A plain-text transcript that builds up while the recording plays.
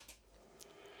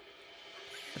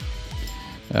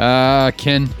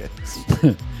Ken.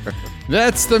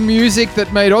 That's the music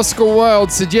that made Oscar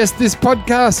Wilde suggest this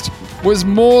podcast was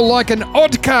more like an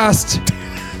oddcast.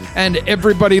 And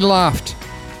everybody laughed.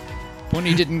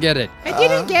 Bonnie didn't get it. I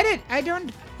didn't get it. I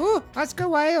don't. Who? Oscar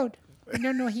Wilde. I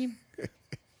don't know him.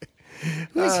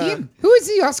 Who's him? Who is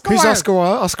the Oscar Who's Wilde? Oscar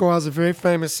Wilde? Oscar Wilde's a very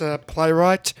famous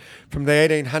playwright from the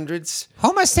 1800s.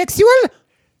 Homosexual?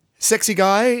 Sexy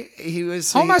guy. He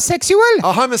was... Homosexual?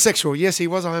 A homosexual. Yes, he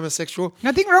was a homosexual.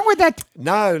 Nothing wrong with that.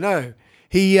 No.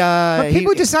 He... What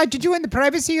people decide to do in the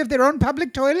privacy of their own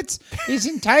public toilets is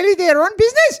entirely their own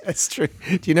business. That's true.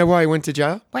 Do you know why he went to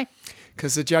jail? Why?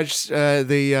 Because the judge,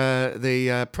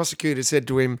 the prosecutor said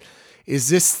to him, "Is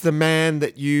this the man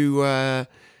that you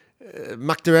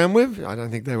mucked around with?" I don't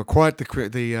think they were quite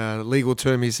the legal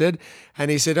term he said.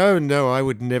 And he said, "Oh, no, I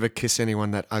would never kiss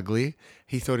anyone that ugly."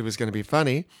 He thought it was going to be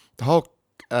funny. The whole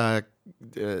the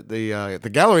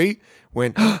gallery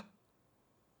went,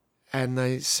 and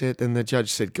they said, and the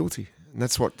judge said guilty. And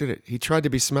that's what did it. He tried to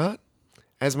be smart,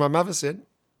 as my mother said.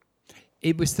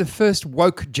 It was the first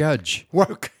woke judge.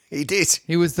 Woke. He did.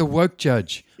 He was the woke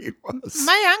judge. He was.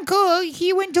 My uncle,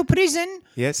 he went to prison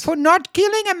Yes. for not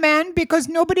killing a man because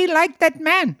nobody liked that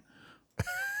man.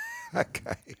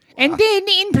 Okay. And then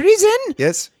in prison,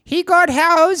 Yes. he got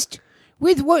housed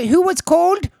with who was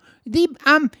called the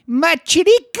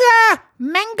Machirika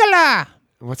Mangala.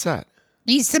 What's that?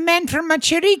 He's the man from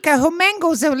Machirika who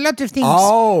mangles a lot of things.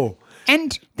 Oh.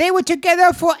 And they were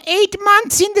together for 8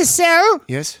 months in the cell.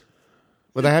 Yes.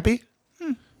 Were they happy?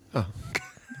 Oh.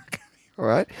 All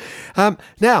right.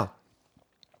 Now,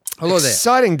 Hello there.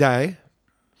 exciting day.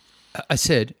 I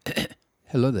said,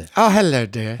 hello there. Oh, hello,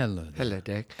 dear. Hello there. Hello,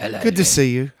 dear. Hello Good to there.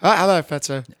 see you. Oh, hello,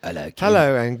 Fatso. Hello, Ken.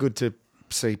 Hello, and good to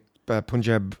see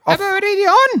Punjab. I'm already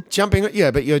on. Jumping.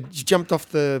 Yeah, but you jumped off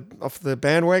the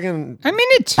bandwagon. A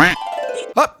minute.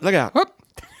 Oh, look out. Whoop.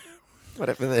 What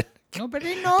happened there?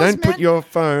 Nobody knows, Don't man. put your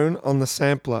phone on the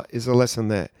sampler is a lesson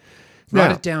there. Write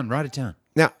Now, it down. Write it down.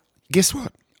 now, guess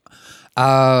what?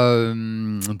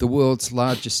 The world's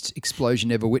largest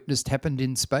explosion ever witnessed happened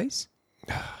in space.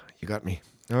 You got me.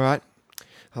 All right.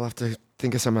 I'll have to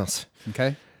think of something else.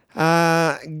 Okay.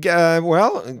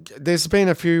 Well, there's been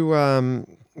a few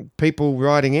people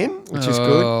writing in, which is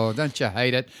good. Oh, don't you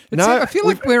hate it? No, I feel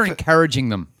like we're encouraging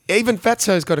them. Even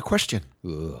Fatso's got a question.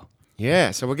 Ugh.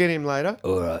 Yeah, so we'll get him later.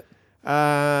 All right.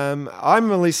 I'm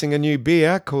releasing a new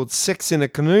beer called Sex in a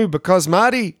Canoe because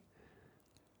Marty.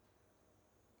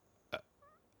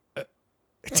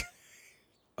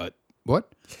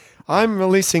 What? I'm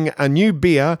releasing a new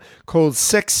beer called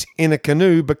Sex in a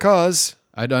Canoe because.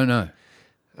 I don't know.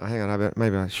 Oh, hang on,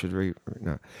 maybe I should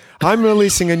no. I'm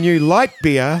releasing a new light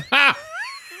beer. I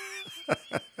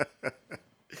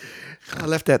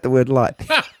left out the word light.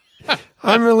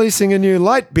 I'm releasing a new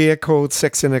light beer called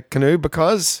Sex in a Canoe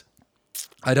because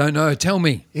I don't know. Tell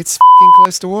me. it's f***ing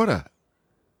close to water.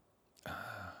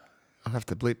 I'll have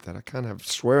to bleep that. I can't have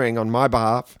swearing on my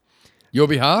behalf. Your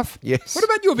behalf? Yes. What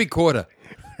about your big quarter?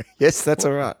 Yes, that's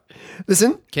all right.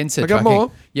 Listen, Ken said I got fucking.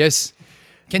 more. Yes.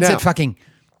 Ken Now- said fucking.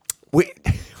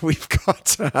 We've got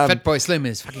Fat Boy Slim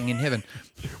is fucking in heaven.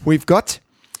 we've got.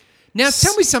 Now,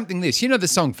 tell me something this. You know the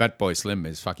song Fat Boy Slim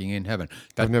is fucking in heaven.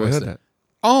 Fat I've never Boy heard Slim. that.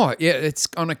 Oh, yeah, it's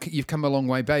on You've Come a Long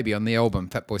Way, Baby on the album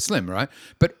Fat Boy Slim, right?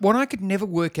 But what I could never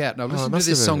work out, and I've listened to must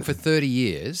this have song heard for it. 30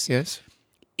 years, Yes.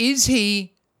 is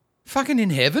he fucking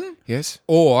in heaven? Yes.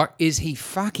 Or is he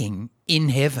fucking in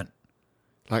heaven?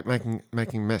 Like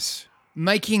making mess.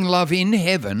 Making love in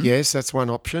heaven? Yes, that's one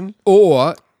option.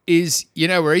 Or is, you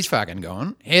know where he's fucking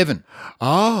gone? Heaven.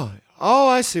 Oh,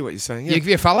 I see what you're saying. Yeah.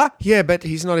 You fella? Yeah, but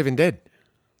he's not even dead.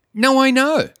 No, I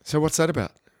know. So what's that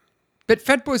about? But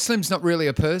Fat Boy Slim's not really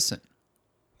a person.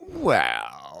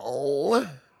 Well,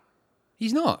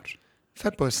 He's not.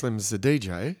 Fat Boy Slim's the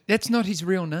DJ. That's not his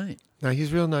real name. No,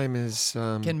 his real name is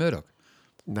Ken Murdoch.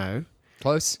 no.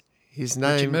 Close. His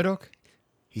Richard name. Murdoch.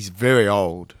 He's very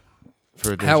old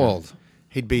for a DJ. How old?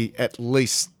 He'd be at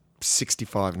least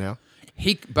 65 now.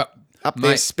 But Up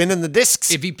there mate, spinning the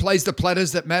discs. if he plays the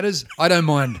platters that matters, I don't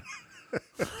mind.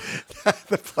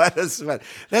 The platters, man.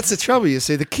 That's the trouble. You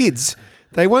see, the kids,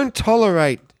 they won't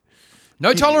tolerate.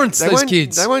 No tolerance, They those won't,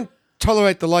 kids. They won't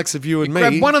tolerate the likes of you and me.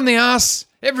 Grab one on the ass,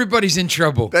 everybody's in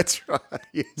trouble. That's right.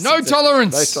 Yes, No exactly.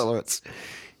 tolerance. No tolerance.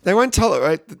 They won't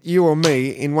tolerate you or me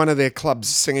in one of their clubs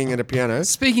singing at a piano.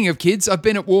 Speaking of kids, I've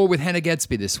been at war with Hannah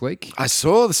Gadsby this week. I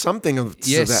saw something of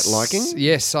that liking.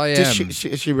 Yes, I am.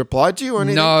 Did she replied to you or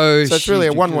anything? No. So it's really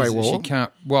a one-way war. She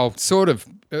can't, well, sort of.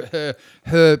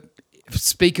 Her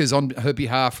speakers on her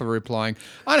behalf are replying,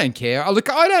 I don't care. Look,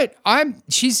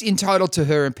 she's entitled to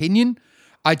her opinion.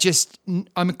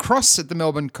 I'm across at the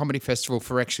Melbourne Comedy Festival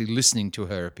for actually listening to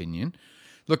her opinion.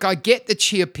 Look, I get that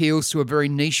she appeals to a very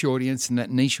niche audience, and that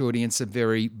niche audience are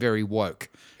very, very woke.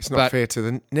 It's not fair to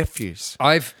the nephews.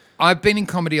 I've been in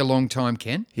comedy a long time,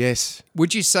 Ken. Yes.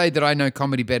 Would you say that I know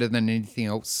comedy better than anything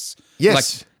else?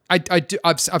 Yes.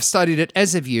 I've studied it,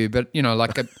 as have you, but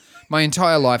my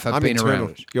entire life I've been internal.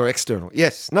 around it. You're external.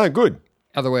 Yes. No, good.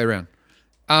 Other way around.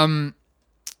 No,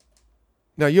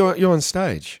 you're on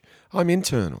stage. I'm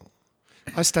internal.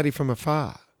 I study from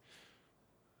afar.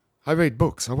 I read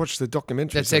books. I watch the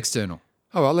documentaries. That's external.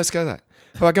 Oh, well, let's go that.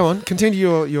 All right, go on.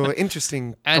 Continue your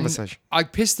interesting conversation. I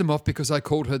pissed them off because I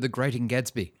called her the Great in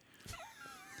Gatsby.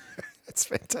 That's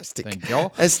fantastic. Thank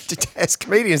you. As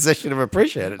comedians, they should have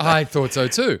appreciated that. I thought so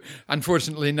too.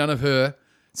 Unfortunately, none of her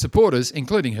supporters,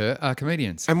 including her, are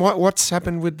comedians. And what's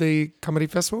happened with the comedy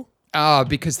festival?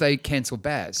 Because they cancelled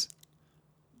Baz.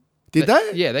 Did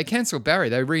they? Yeah, they cancelled Barry.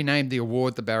 They renamed the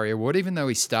award the Barry Award, even though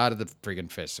he started the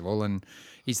friggin' festival and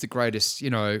he's the greatest,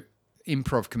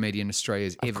 improv comedian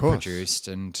Australia's ever produced.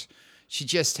 And she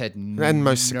just had and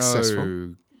most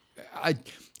successful.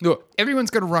 Look,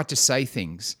 everyone's got a right to say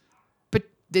things, but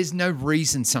there's no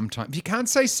reason sometimes. If you can't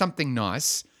say something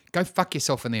nice, go fuck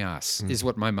yourself in the ass, is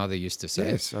what my mother used to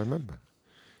say. Yes, I remember.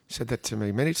 She said that to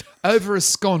me many times. Over a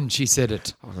scone, she said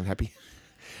it. I wasn't happy.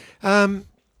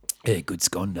 Yeah, good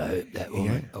scone, though, that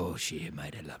woman. Yeah. Oh, she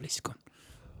made a lovely scone.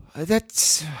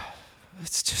 That's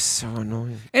just so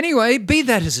annoying. Anyway, be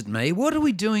that as it may, what are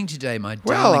we doing today, my darling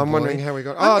Well, I'm boy? wondering how we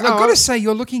got... I've got to say,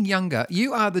 you're looking younger.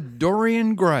 You are the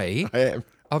Dorian Gray I am.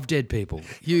 of dead people.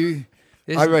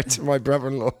 I wrote to my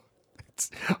brother-in-law,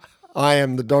 I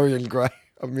am the Dorian Gray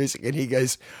of music, and he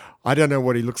goes, I don't know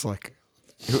what he looks like.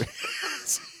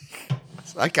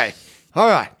 Okay, all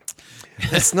right.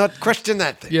 Let's not question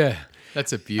that thing. Yeah,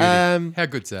 that's a beauty. How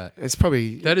good's that? It's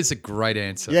probably... That is a great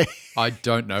answer. Yeah. I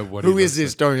don't know what Who he is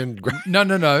looks this Dorian Gray? like.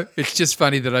 No. It's just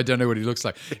funny that I don't know what he looks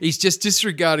like. He's just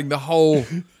disregarding the whole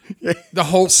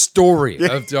story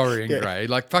of Dorian Gray.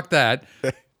 Like, fuck that.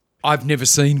 I've never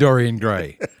seen Dorian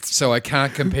Gray, so I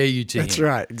can't compare you to him. That's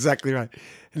right, exactly right.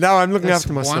 No, I'm looking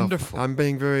after myself. Wonderful. I'm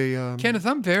being very... Kenneth,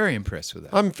 I'm very impressed with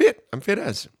that. I'm fit. I'm fit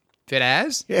as. Fit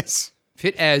as? Yes.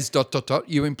 Fit as ...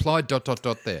 You implied ...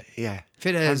 there. Yeah.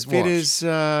 Fit as I'm fit what? as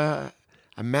a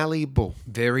Mallee bull.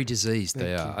 Very diseased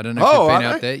they are. I don't know if you've been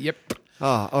out there. Yep.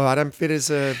 Oh, all right. I'm fit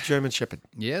as a German Shepherd.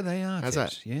 Yeah, they are. How's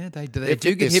that? Yeah, they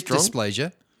do get hip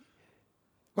dysplasia.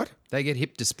 What? They get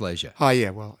hip dysplasia. Oh, yeah.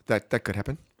 Well, that could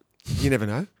happen. You never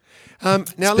know.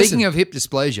 Now, Speaking of hip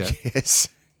dysplasia, yes,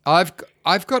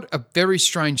 I've got a very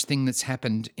strange thing that's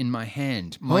happened in my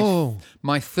hand.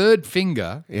 My third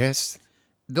finger. Yes.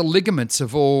 The ligaments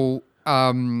have all.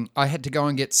 I had to go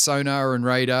and get sonar and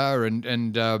radar and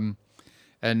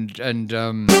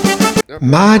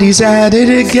Marty's at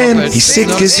it again. He's sick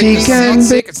as he can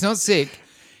be. It's not sick.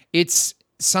 It's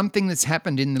something that's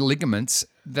happened in the ligaments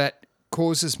that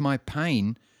causes my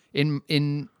pain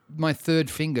in my third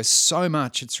finger so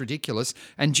much it's ridiculous.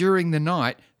 And during the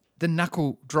night, the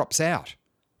knuckle drops out.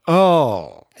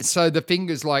 Oh. So the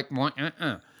finger's like,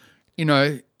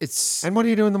 it's... And what do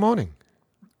you do in the morning?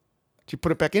 Do you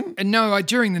put it back in? And no,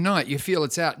 during the night, you feel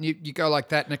it's out and you go like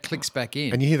that and it clicks back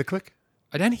in. And you hear the click?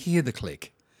 I don't hear the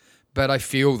click, but I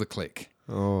feel the click.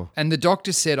 Oh. And the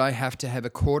doctor said I have to have a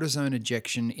cortisone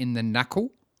injection in the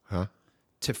knuckle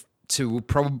to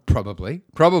probably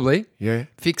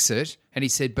fix it. And he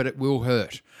said, but it will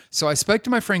hurt. So I spoke to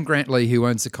my friend Grant Lee, who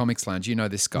owns the Comics Lounge. You know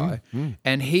this guy.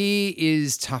 And he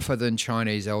is tougher than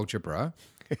Chinese algebra.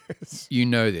 Yes. You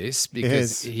know this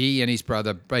because he and his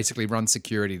brother basically run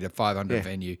security at the 500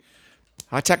 venue.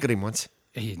 I tackled him once.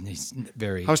 He's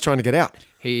very... I was trying to get out.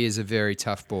 He is a very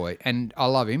tough boy. And I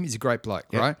love him. He's a great bloke,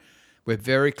 right? We're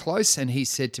very close. And he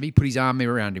said to me, put his arm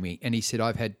around me. And he said,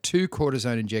 I've had 2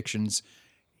 cortisone injections.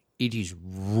 It is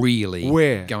really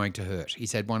going to hurt.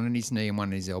 He's had one in his knee and one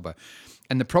in his elbow.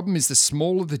 And the problem is the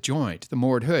smaller the joint, the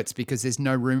more it hurts because there's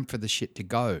no room for the shit to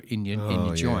go in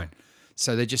your joint.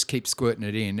 So they just keep squirting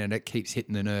it in and it keeps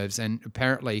hitting the nerves. And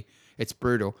apparently it's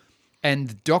brutal. And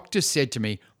the doctor said to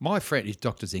me, my friend, his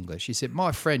doctor's English, he said,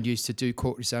 my friend used to do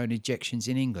cortisone injections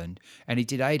in England and he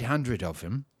did 800 of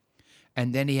them.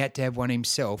 And then he had to have one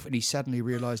himself and he suddenly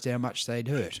realised how much they'd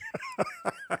hurt.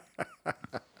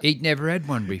 He'd never had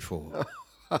one before.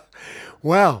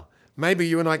 Well, maybe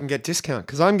you and I can get discount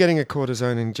because I'm getting a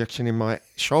cortisone injection in my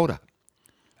shoulder.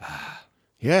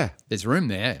 Yeah. There's room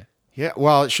there. Yeah,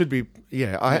 well, it should be,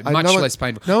 much less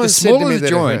painful. No one the said to smaller me the that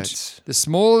joint, it hurts. the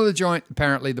smaller the joint,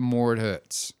 apparently, the more it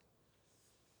hurts.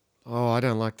 Oh, I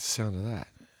don't like the sound of that.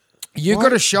 You've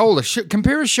got a shoulder.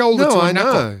 Compare a shoulder to a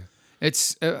knuckle. know.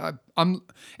 It's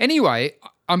anyway.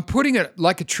 I'm putting it,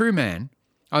 like a true man,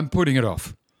 I'm putting it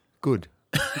off. Good.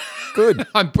 Good.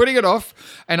 I'm putting it off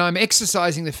and I'm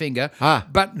exercising the finger.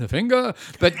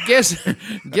 But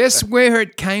guess where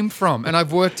it came from? And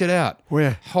I've worked it out.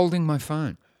 Where? Holding my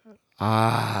phone.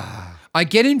 I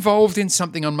get involved in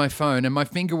something on my phone and my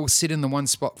finger will sit in the one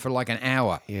spot for like an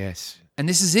hour. Yes. And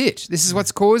this is it. This is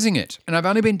what's causing it. And I've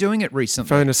only been doing it recently.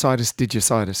 Phonositis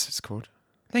digititis, it's called.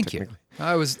 Thank you.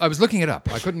 I was looking it up.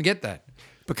 I couldn't get that.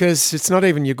 Because it's not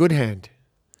even your good hand.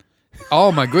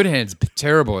 Oh, my good hand's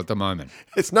terrible at the moment.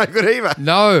 It's no good either.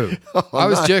 No. I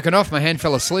was jerking off. My hand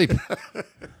fell asleep.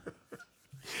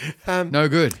 No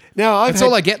good. Now That's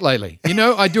all I get lately. You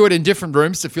know, I do it in different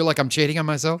rooms to feel like I'm cheating on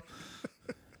myself.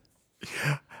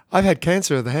 I've had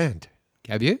cancer of the hand.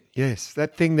 Have you? Yes.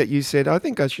 That thing that you said, I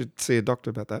think I should see a doctor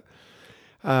about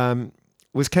that,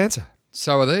 was cancer.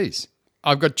 So are these.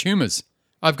 I've got tumours.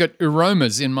 I've got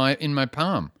aromas in my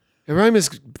palm. Aroma's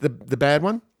the bad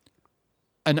one?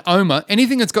 An oma.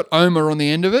 Anything that's got oma on the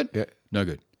end of it, Yeah. no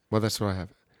good. Well, that's what I have.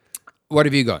 What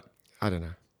have you got? I don't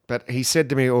know. But he said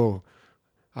to me,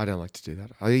 I don't like to do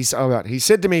that. He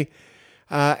said to me,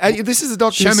 this is the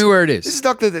doctor. Show me where it is. This is the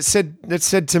doctor that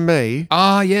said to me.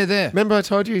 Ah, yeah, there. Remember I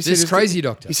told you? He This said, crazy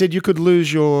doctor. He said you could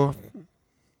lose your...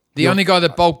 The only guy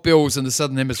that bulk bills in the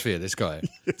Southern Hemisphere, this guy.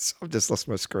 Yes, I've just lost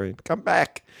my screen. Come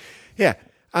back. Yeah.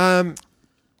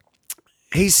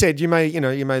 He said you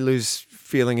may lose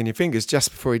feeling in your fingers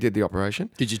just before he did the operation.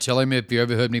 Did you tell him if you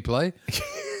ever heard me play?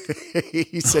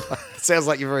 He said, it sounds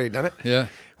like you've already done it. Yeah.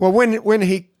 Well, when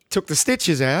he took the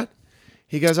stitches out,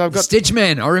 he goes, I've got... Stitch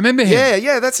Man, I remember him.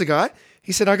 Yeah, that's the guy.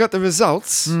 He said, I got the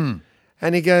results. And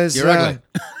he goes, You're ugly.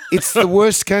 It's the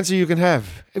worst cancer you can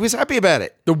have. He was happy about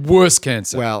it. The worst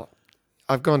cancer. Well,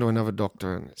 I've gone to another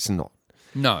doctor and it's not.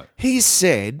 No. He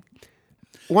said...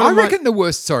 I reckon the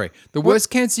worst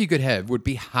cancer you could have would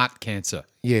be heart cancer.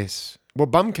 Yes. Well,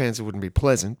 bum cancer wouldn't be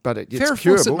pleasant, but it's Farrah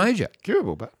curable. Fawcett Major.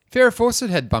 Curable, but... Farrah Fawcett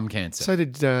had bum cancer. So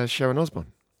did Sharon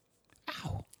Osbourne.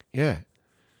 Ow. Yeah.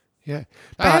 Yeah.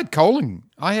 I had colon.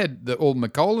 I had all my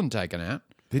colon taken out.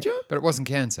 Did you? But it wasn't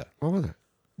cancer. What was it?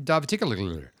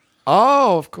 Diverticular.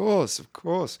 Oh, of course.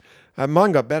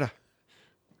 Mine got better.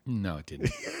 No, it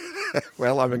didn't.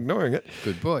 Well, I'm ignoring it.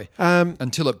 Good boy.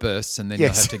 Until it bursts, and then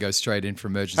Yes. you'll have to go straight in for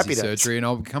emergency Happy days. surgery, and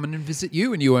I'll come in and visit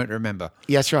you, and you won't remember.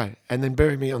 Yeah, that's right. And then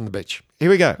bury me on the beach. Here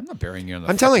we go. I'm not burying you on the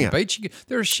I'm telling fucking beach.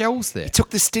 There are shells there. Took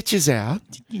the stitches out,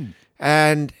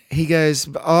 and he goes,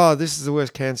 "Oh, this is the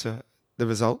worst cancer." The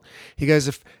result. He goes,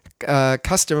 "A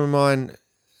customer of mine,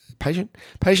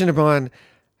 patient of mine,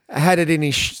 had it in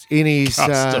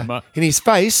his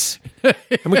face,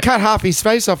 and we cut half his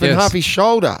face off and Yes. half his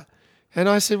shoulder." And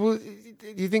I said, "Well,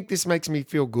 do you think this makes me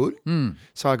feel good?"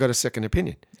 So I got a second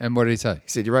opinion. And what did he say? He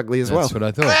said, "You're ugly as well." That's what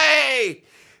I thought. Hey,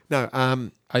 no,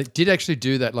 I did actually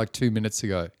do that like 2 minutes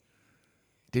ago.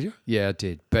 did you? Yeah, I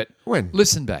did. But When?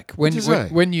 listen back. When What'd you say?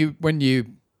 when you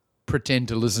pretend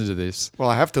to listen to this, Well,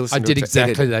 I have to listen. I to did it.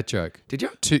 exactly that joke. Did you?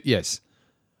 Yes.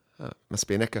 Must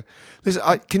be an echo. Listen,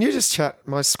 can you just chat?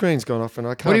 My screen's gone off, and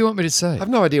I can't. What do you want me to say? I have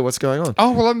no idea what's going on.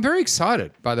 Oh, well, I'm very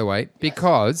excited, by the way,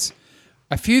 because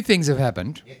a few things have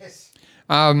happened. Yes.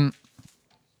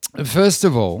 First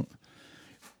of all,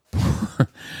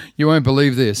 you won't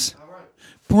believe this.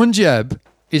 Punjab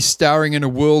is starring in a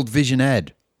World Vision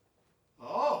ad.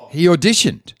 Oh. He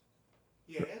auditioned,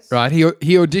 Yes. right? He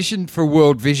auditioned for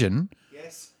World Vision,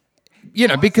 Yes. you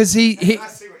know, because I see what you're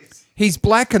saying. he's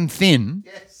black and thin,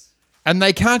 Yes. and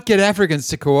they can't get Africans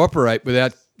to cooperate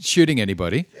without shooting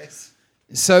anybody. Yes.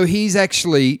 So he's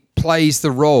actually plays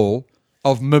the role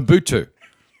of Mobutu,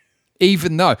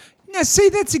 even though... Now, see,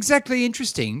 that's exactly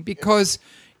interesting because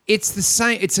it's the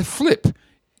same. It's a flip.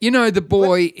 You know, the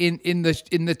boy in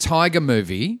the Tiger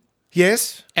movie,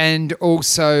 Yes. and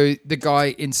also the guy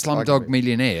in Slumdog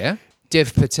Millionaire,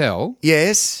 Dev Patel.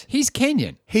 Yes. He's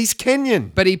Kenyan, He's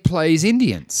Kenyan. but he plays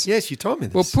Indians. Yes, you told me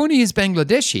this. Well, Puni is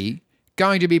Bangladeshi,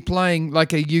 going to be playing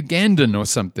like a Ugandan or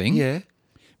something. yeah.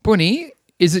 Puni,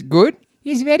 is it good?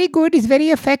 It's very good. It's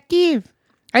very effective.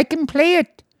 I can play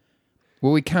it.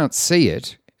 Well, we can't see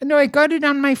it. No, I got it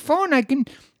on my phone. I can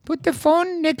put the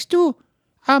phone next to,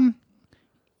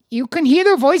 you can hear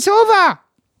the voiceover.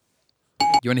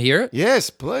 You want to hear it?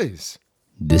 Yes, please.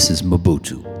 This is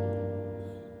Mobutu.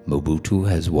 Mobutu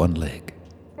has one leg.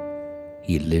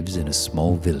 He lives in a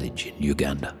small village in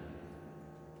Uganda.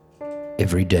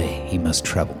 Every day he must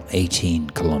travel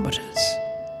 18 kilometers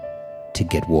to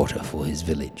get water for his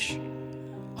village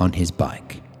on his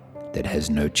bike that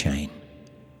has no chain,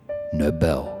 no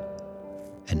bell,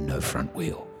 and no front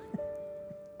wheel.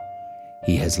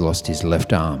 He has lost his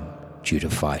left arm due to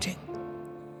fighting.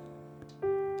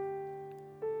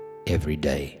 Every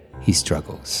day he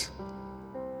struggles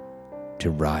to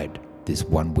ride this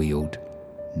one-wheeled,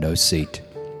 no-seat,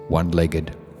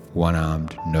 one-legged,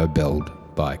 one-armed, no-belled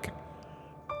bike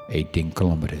 18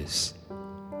 kilometers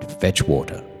to fetch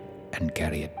water and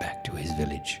carry it back to his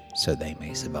village so they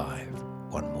may survive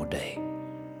one more day.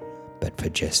 But for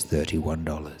just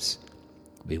 $31,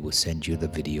 we will send you the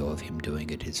video of him doing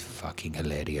it. It's fucking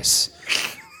hilarious.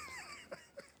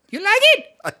 You like it?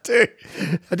 I do.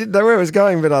 I didn't know where it was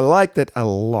going, but I liked it a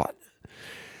lot.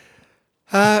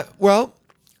 Well,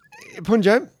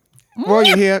 Punjab, while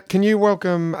you're here, can you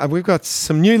welcome... we've got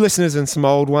some new listeners and some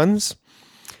old ones.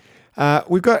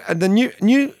 We've got the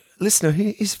new listener.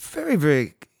 He's very,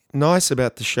 very nice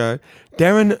about the show.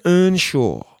 Darren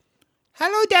Earnshaw.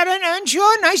 Hello, Darren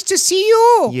Earnshaw. Nice to see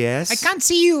you. Yes. I can't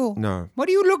see you. No. What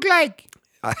do you look like?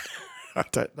 I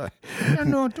don't know. I don't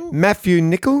know, too. Matthew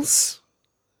Nichols.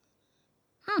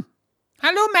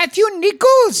 Hello, Matthew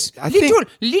Nichols. I think-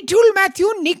 Little Matthew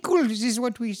Nichols is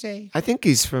what we say. I think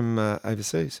he's from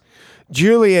overseas.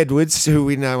 Julie Edwards, who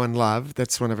we know and love,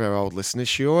 that's one of our old listeners.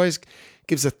 She always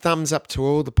gives a thumbs up to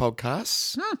all the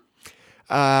podcasts.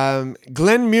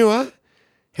 Glenn Muir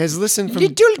has listened from...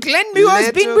 Little Glenn Muir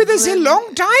has been with us a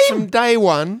long time. From day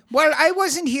one. Well, I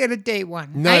wasn't here at day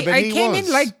one. No, but I he came was.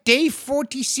 in like day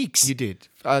 46. You did.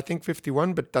 I think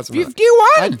 51, but doesn't matter. 51?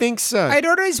 I think so. I'd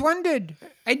always wondered.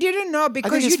 I didn't know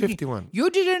because it's 51. You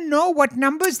didn't know what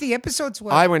numbers the episodes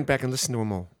were. I went back and listened to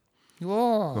them all.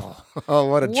 Oh, Oh,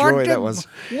 what a joy that was.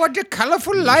 What a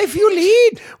colourful life you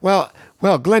lead. Well,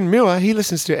 Glenn Muir, he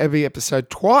listens to every episode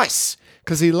twice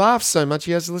because he laughs so much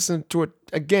he has to listen to it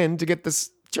again to get the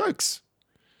jokes.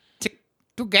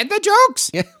 To get the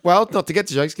jokes. Yeah, well, not to get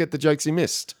the jokes, get the jokes he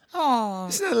missed. Oh.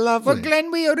 Isn't that lovely? Well,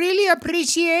 Glenn, we really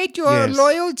appreciate your Yes.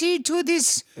 loyalty to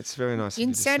this It's very nice of you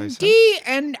to say so. insanity,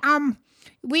 and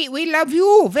we love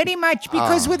you very much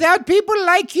because without people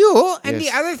like you and the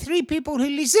Yes. other 3 people who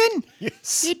listen,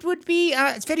 Yes. it would be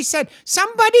it's very sad.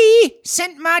 Somebody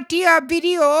sent Marty a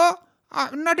video,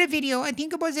 not a video, I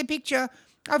think it was a picture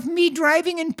of me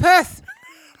driving in Perth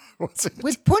What's it?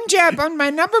 with Punjab on my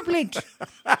number plate.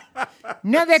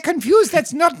 Now they're confused.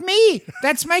 That's not me.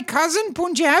 That's my cousin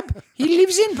Punjab. He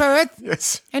lives in Perth.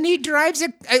 Yes, And he drives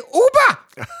a Uber.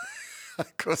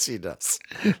 of course he does.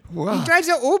 He Wow. drives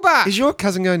a Uber. Is your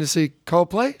cousin going to see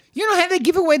Coldplay? You know how they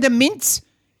give away the mints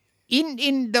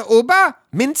in the Uber?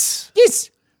 Mints? Yes.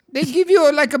 They give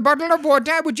you like a bottle of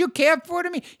water. Would you care for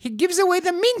me? He gives away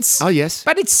the mints. Oh, yes.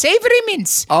 But it's savory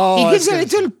mints. Oh, he I gives a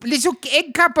see. little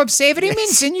egg cup of savory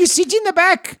mints and you sit in the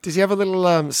back Does he have a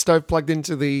little stove plugged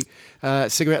into the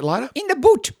cigarette lighter? in the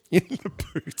boot. In the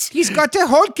boot. He's got a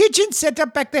whole kitchen set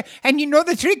up back there. And you know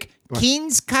the trick?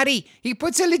 Keen's curry. He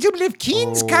puts a little bit of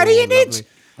Keen's curry in lovely. it.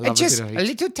 I love And a just bit of a heat.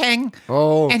 little tang.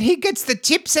 Oh. And he gets the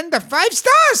chips and the 5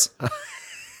 stars.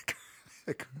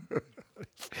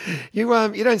 You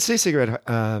don't see cigarette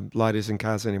lighters in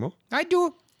cars anymore. I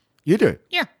do. You do?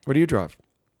 Yeah. What do you drive?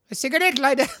 A cigarette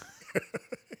lighter.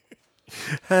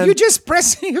 You just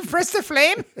press the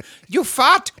flame, you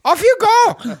fart, off you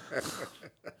go.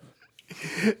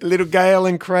 Little Gail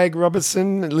and Craig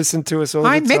Robertson listen to us all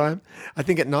I the met- time. I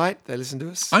think at night they listen to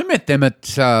us. I met them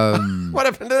at. What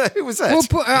happened to that? Who was that?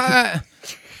 Well,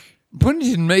 Punny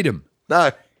didn't meet him.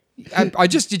 No. I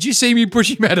just did. You see me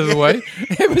push him out of the way?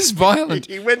 It was violent.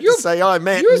 He went to say, I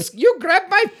met. You grab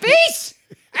my face,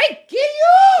 I kill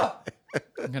you.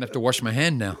 I'm gonna have to wash my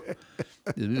hand now.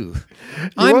 Ew.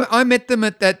 I met them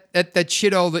at that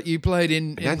shithole that you played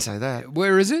in. Don't say that.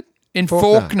 Where is it? In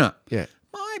Faulkner. Faulkner. Yeah.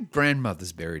 My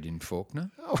grandmother's buried in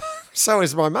Faulkner. So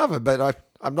is my mother, but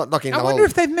I'm not knocking I the wonder whole...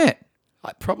 if they've met.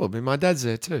 Probably. My dad's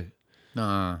there too.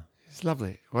 Nah. It's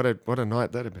lovely. What a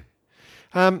night that'd be.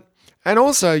 And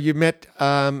also you met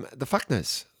the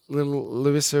Fuckners, little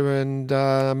Louisa and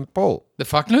Paul. The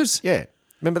Fuckners? Yeah.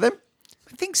 Remember them?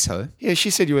 I think so. Yeah, she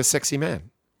said you were a sexy man.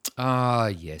 Ah,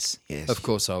 yes. Yes. Of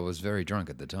course, I was very drunk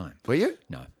at the time. Were you?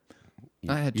 No.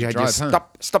 I had You to had drive your home.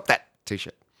 stop that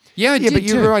t-shirt. Yeah, I Yeah, did but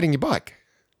you too. were riding your bike.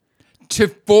 To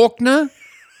Faulkner?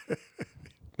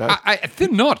 No. They're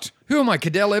not. Who am I,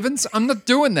 Cadell Evans? I'm not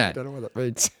doing that. I don't know what that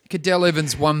means. Cadell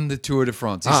Evans won the Tour de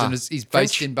France. He's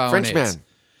based in Bowen French Heads. man.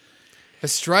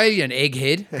 Australian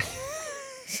egghead.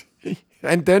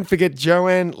 And don't forget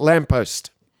Joanne Lamppost.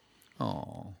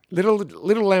 Oh, Little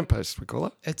Lamppost, we call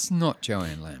her. it's not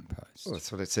Joanne Lamppost. Well,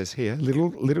 that's what it says here.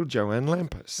 Little Joanne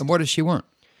Lamppost. And what does she want?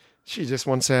 She just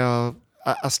wants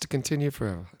us to continue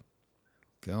forever.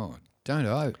 God, don't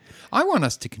I? I want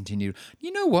us to continue.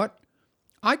 You know what?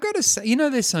 I got to say,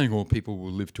 they're saying all people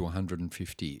will live to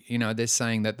 150. They're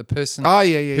saying that the person Oh,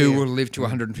 yeah, who yeah. will live to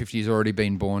 150 has already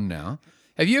been born now.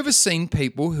 Have you ever seen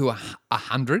people who are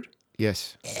 100?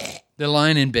 Yes. They're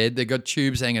lying in bed. They've got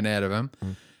tubes hanging out of them.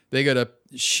 They got a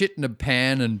shit in a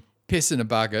pan and piss in a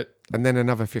bucket. And then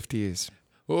another 50 years.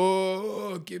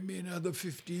 Oh, give me another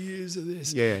 50 years of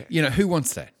this. Yeah. You know, who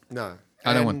wants that? No.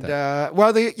 I don't want that.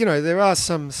 Well, there are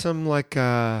some like,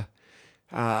 what's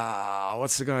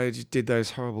the guy who did those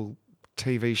horrible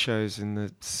TV shows in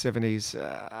the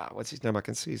 70s? What's his name? I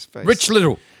can see his face. Rich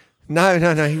Little.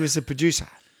 No. He was a producer.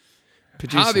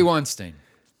 Harvey Weinstein.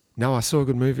 No, I saw a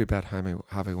good movie about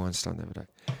Harvey Weinstein the other day.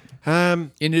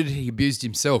 In it, he abused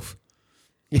himself.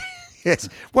 Yes.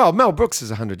 Well, Mel Brooks is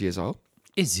 100 years old.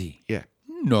 Is he? Yeah.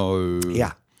 No.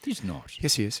 Yeah. He's not.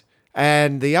 Yes, he is.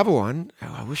 And the other one,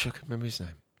 I wish I could remember his name.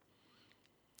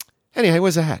 Anyway,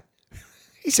 where's the hat?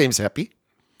 He seems happy.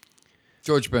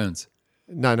 George Burns.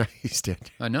 No, he's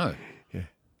dead. I know. Yeah.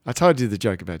 I told you the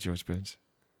joke about George Burns.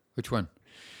 Which one?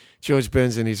 George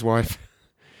Burns and his wife,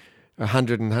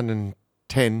 100 and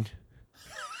 110.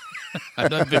 I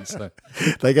don't think so.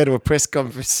 They go to a press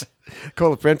conference,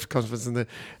 call a press conference,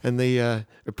 and the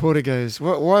reporter goes,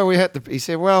 "Why are we at the?" He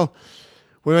said, "Well,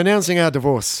 we're announcing our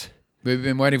divorce." We've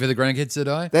been waiting for the grandkids to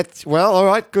die. All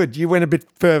right, good. You went a bit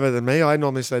further than me. I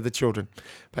normally say the children,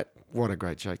 but what a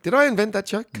great joke! Did I invent that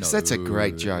joke? Because that's a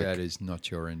great joke. That is not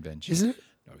your invention, Isn't it?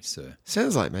 No, sir.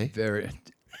 Sounds like me. Very.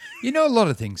 You know, a lot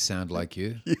of things sound like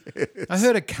you. Yes. I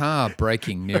heard a car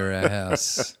braking near our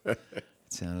house. It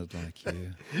sounded like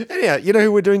you. Anyhow, you know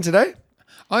who we're doing today?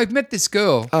 I've met this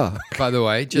girl, by the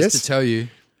way, just Yes. to tell you.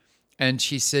 And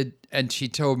she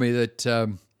told me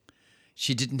that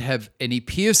she didn't have any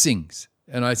piercings.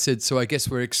 And I said, so I guess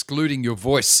we're excluding your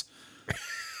voice.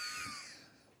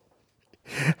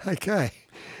 Okay.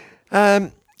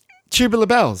 Tubular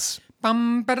Bells.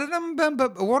 Bum, ba-da-dum, bum,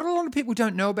 but what a lot of people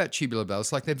don't know about Tubular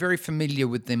Bells, like they're very familiar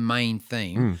with their main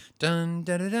theme, dun,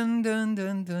 dun, dun, dun,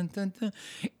 dun, dun, dun, dun,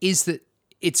 is that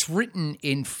it's written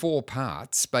in 4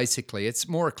 parts, basically. It's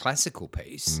more a classical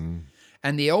piece.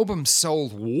 And the album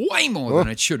sold way more than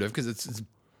it should have because it's as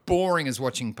boring as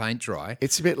watching paint dry.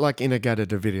 It's a bit like Inagata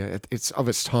the video. It's of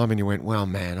its time, and you went, "Well,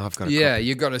 man, I've got."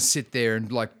 You got to sit there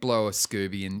and like blow a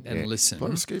Scooby and listen. Blow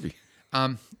a Scooby.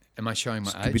 Am I showing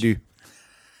my age? Scooby-Doo.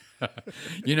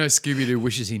 You know, Scooby-Doo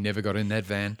wishes he never got in that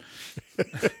van.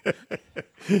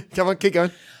 Come on, keep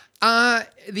going.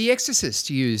 The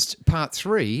Exorcist used part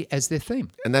 3 as their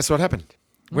theme. And that's what happened.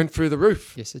 Went through the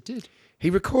roof. Yes, it did. He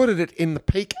recorded it in the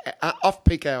peak,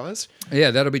 off-peak hours.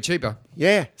 Yeah, that'll be cheaper.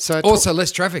 Yeah. So Also,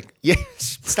 less traffic. yeah,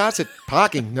 starts at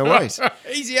parking, no worries.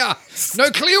 Easier.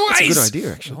 No clear ways. That's a good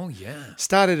idea, actually. Oh, yeah.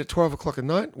 Started at 12 o'clock at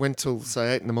night, went till,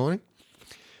 say, 8 in the morning.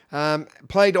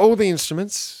 Played all the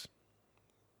instruments.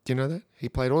 Do you know that? He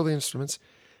played all the instruments.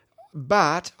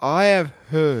 But I have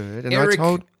heard, and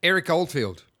Eric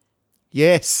Oldfield.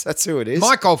 Yes, that's who it is.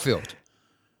 Mike Oldfield.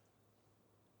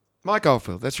 Mike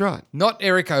Oldfield, that's right. Not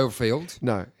Eric Oldfield.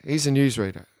 No, he's a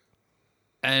newsreader.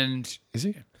 And Is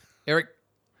he? Eric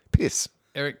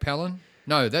Palin?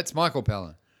 No, that's Michael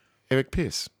Palin. Eric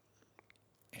Pierce.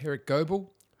 Eric Goebel?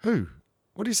 Who?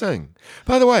 What are you saying?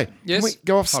 By the way, Yes. can we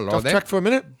go off track for a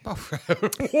minute?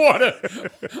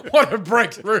 What a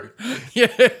breakthrough.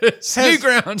 Yes. New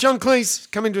ground. John Cleese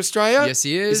coming to Australia? Yes,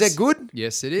 he is. Is that good?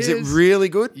 Yes, it is. Is it really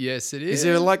good? Yes, it is. Is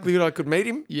there a likelihood I could meet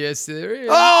him? Yes, there is.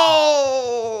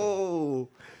 Oh!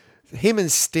 Him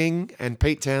and Sting and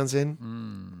Pete Townsend.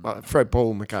 Well, throw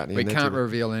Paul McCartney We in there can't too.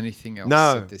 reveal anything else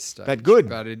No, at this stage. but good.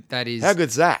 But that is... How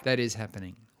good's that? That is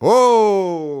happening.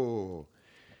 Oh!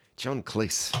 John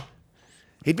Cleese.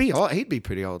 He'd be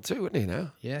pretty old too, wouldn't he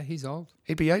now? Yeah, he's old.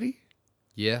 He'd be 80?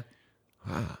 Yeah.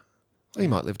 Well, he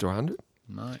might live to 100.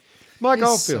 Mike Mike He's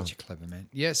Oldfield. such a clever man.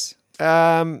 Yes.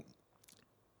 Um,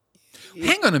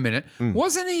 Hang on a minute.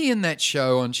 Wasn't he in that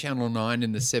show on Channel 9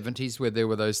 in the 70s where there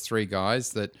were those 3 guys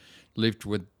that lived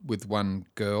with one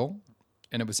girl?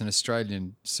 And it was an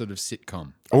Australian sort of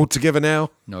sitcom. all together now.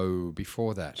 No,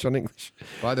 before that. John English.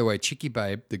 By the way, Chicky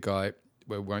Babe, the guy,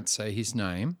 we won't say his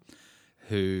name,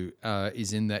 who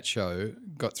is in that show,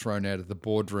 got thrown out of the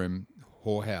boardroom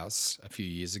whorehouse a few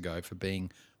years ago for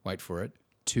being, wait for it,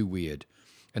 too weird.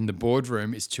 And the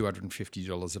boardroom is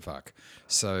 $250 a fuck.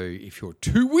 So if you're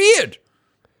too weird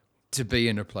to be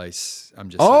in a place, I'm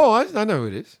just saying. Oh, I know who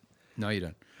it is. No, you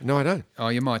don't. No, I don't. Oh,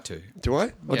 you might too. Do I?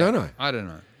 Or Yeah, don't I? I don't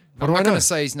know. What I'm do I not going know? to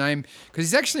say his name because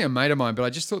he's actually a mate of mine, but I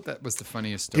just thought that was the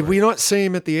funniest story. Did we not see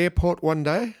him at the airport one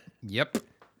day? Yep.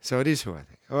 So it is who I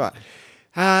think. All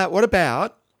right. What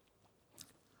about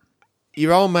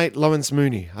your old mate Lawrence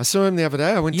Mooney? I saw him the other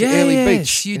day. I went to Airlie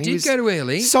Beach. You and he did was go to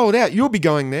Airlie. Sold out. You'll be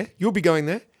going there.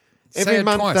 Say Every it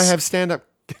month twice. they have stand up.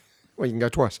 Well, you can go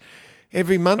twice.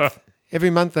 Every month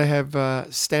they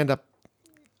have stand up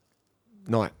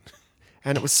night,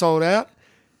 and it was sold out.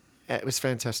 It was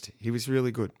fantastic. He was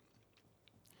really good.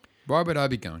 Why would I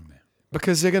be going there?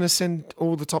 Because they're going to send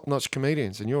all the top-notch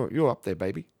comedians, and you're up there,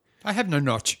 baby. I have no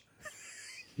notch.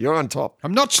 You're on top.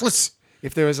 I'm notchless.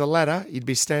 If there was a ladder, you'd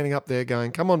be standing up there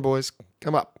going, come on, boys,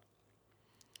 come up.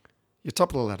 You're top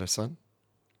of the ladder, son.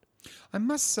 I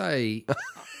must say...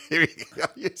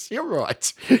 Yes, you're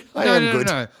right. I No, am no, good.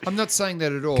 no. I'm not saying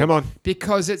that at all. Come on.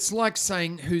 Because it's like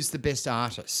saying who's the best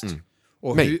artist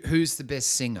or Me. who's the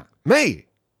best singer. Me.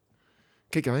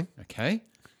 Keep going. Okay.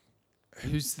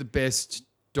 Who's the best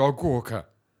dog walker?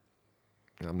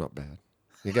 I'm not bad.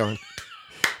 You go on.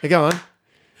 You go on.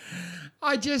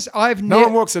 I've No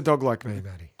one walks a dog like me,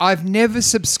 Matty. I've never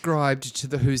subscribed to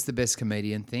the who's the best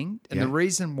comedian thing. And Yeah. the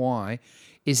reason why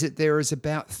is that there is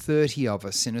about 30 of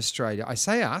us in Australia. I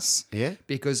say us Yeah?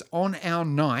 because on our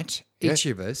night, Yeah. each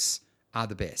of us are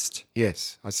the best.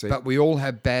 Yes, I see. But we all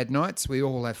have bad nights. We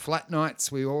all have flat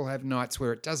nights. We all have nights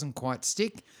where it doesn't quite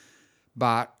stick.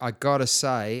 But I got to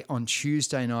say, on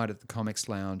Tuesday night at the Comics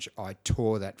Lounge, I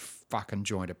tore that fucking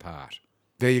joint apart.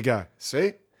 There you go.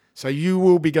 See? So you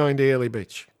will be going to Airlie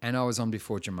Beach. And I was on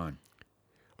before Jamone.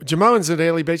 Jamoan's at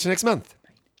Airlie Beach next month.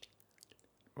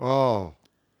 Oh.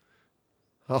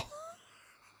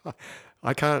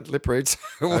 I can't lip read, so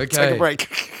we'll take Okay. a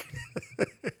break.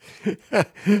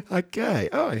 Okay.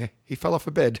 Oh, yeah. He fell off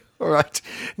a bed. All right.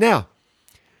 Now,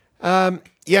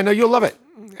 yeah, no, you'll love it.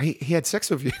 He had sex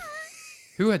with you.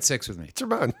 Who had sex with me?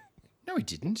 Jermaine. No, he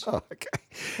didn't. Oh, okay.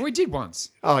 Well, he did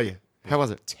once. Oh, yeah. How was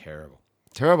it? Terrible.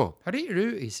 Terrible. How do you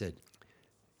do? He said.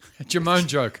 Jamone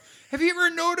joke. Have you ever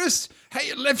noticed how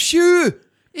your left shoe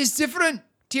is different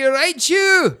to your right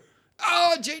shoe?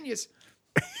 Oh, genius.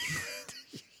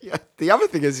 Yeah. The other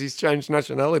thing is he's changed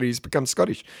nationality. He's become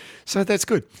Scottish. So that's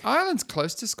good. Ireland's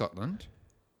close to Scotland.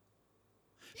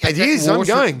 It is. I'm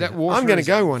going. That water I'm going to is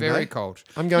go one very day. cold.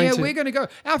 I'm going Yeah, to. we're going to go.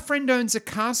 Our friend owns a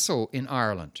castle in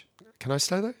Ireland. Can I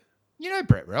stay there? You know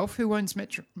Brett Ralph, who owns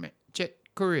Jet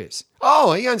Couriers,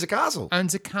 Oh, he owns a castle.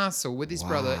 owns a castle with his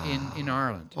brother in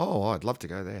Ireland. Oh, I'd love to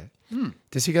go there.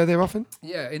 Does he go there often?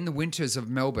 Yeah, in the winters of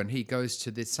Melbourne, he goes to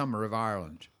the summer of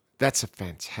Ireland. That's a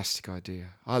fantastic idea.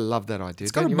 I love that idea.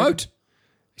 It's got Don't a you moat.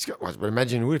 He's got. Well,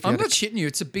 imagine if you I'm had not a, shitting you.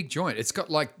 It's a big joint. It's got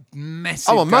like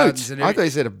massive Oh, a moat. gardens and I thought everything. you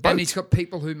said a boat. And he's got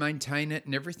people who maintain it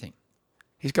and everything.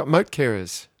 He's got moat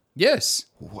carers. Yes.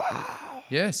 Wow.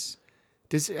 Yes.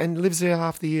 And lives there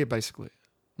half the year, basically.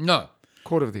 No.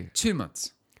 Quarter of the year. 2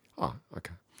 months. Oh,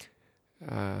 okay.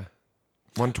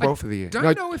 1/12 of the year.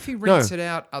 Don't know if he rents it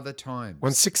out other times.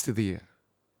 1/6 of the year.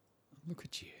 Look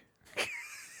at you.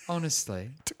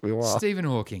 Honestly. Took me a while. Stephen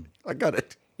Hawking. I got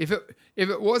it. If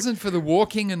it wasn't for the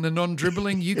walking and the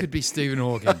non-dribbling, you could be Stephen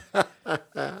Hawking.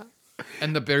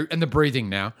 and the breathing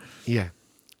now. Yeah.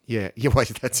 Yeah. Yeah. Wait,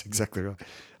 that's exactly right.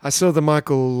 I saw the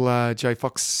Michael J.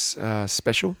 Fox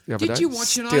special the other day. Did you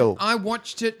watch it? Still. I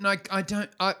watched it, and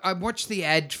I watched the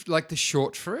ad, like the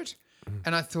short for it,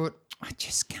 and I thought, I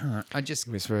just can't. It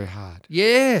was very hard.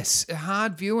 Yes,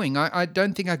 hard viewing. I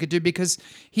don't think I could do, because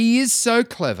he is so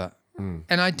clever,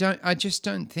 and I just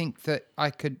don't think that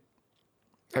I could.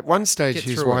 At one stage, Get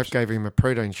his through wife it. gave him a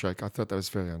protein shake. I thought that was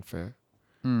very unfair.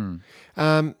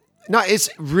 No, it's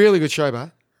really good show,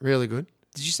 but really good.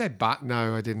 Did you say but?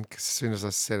 No, I didn't. 'Cause as soon as I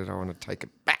said it, I want to take it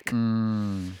back.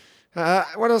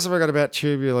 What else have I got about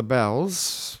Tubular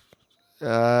Bells?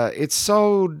 It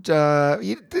sold.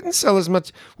 It didn't sell as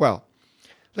much. Well,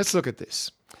 let's look at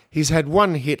this. He's had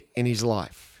one hit in his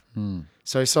life,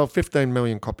 so he sold 15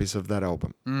 million copies of that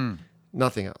album.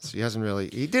 Nothing else. He hasn't really.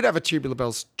 He did have a Tubular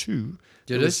Bells 2.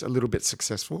 Did it was it? a little bit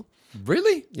successful.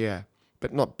 Really? Yeah,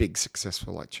 but not big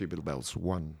successful like Tubular Bells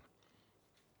 1.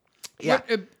 Yeah.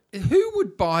 What, who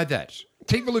would buy that?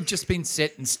 People who've just been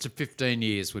sentenced to 15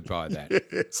 years would buy that.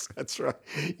 Yes, that's right.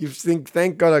 You think,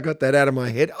 thank God I got that out of my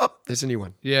head. Oh, there's a new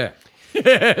one. Yeah.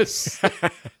 Yes. Yeah.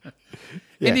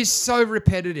 It is so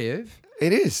repetitive.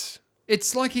 It is.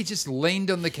 It's like he just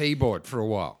leaned on the keyboard for a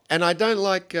while. And I don't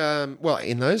like, well,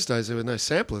 in those days there were no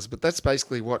samplers, but that's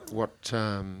basically what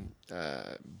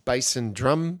bass and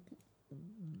drum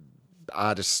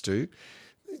artists do.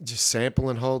 Just sample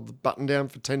and hold the button down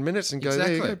for 10 minutes and go, there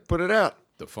you Exactly. go, put it out.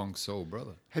 The funk soul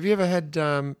brother. Have you ever had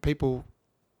people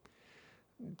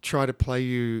try to play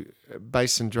you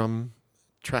bass and drum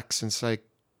tracks and say,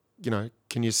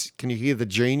 can you hear the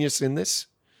genius in this?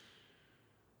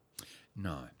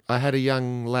 No. I had a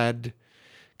young lad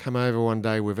come over one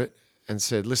day with it and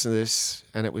said, listen to this,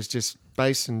 and it was just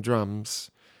bass and drums,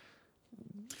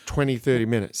 20, 30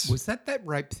 minutes. Was that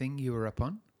rape thing you were up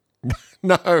on?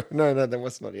 No, that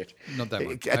was not it. Not that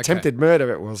one. Attempted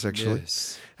murder it was, actually.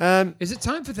 Yes. Um, Is it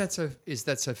time for that? So is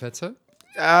that so fatso?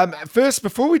 First,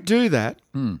 before we do that,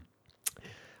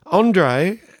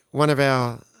 Andre, one of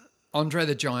our, Andre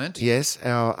the Giant. yes,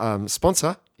 our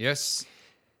sponsor, Yes.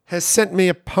 has sent me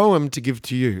a poem to give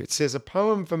to you. It says, a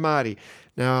poem for Marty.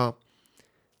 Now,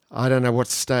 I don't know what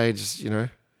stage,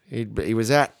 he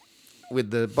was at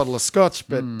with the bottle of scotch,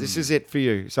 but this is it for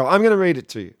you. So I'm going to read it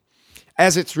to you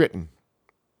as it's written.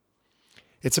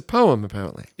 It's a poem,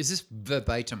 apparently. Is this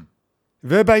verbatim?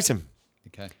 Verbatim.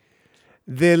 Okay.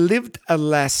 There lived a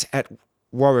lass at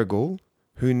Warrigal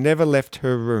who never left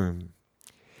her room,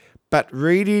 but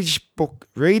read each book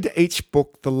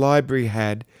the library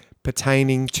had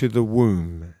pertaining to the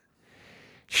womb.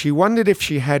 She wondered if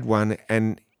she had one,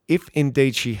 and if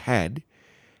indeed she had,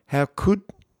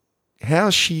 how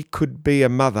she could be a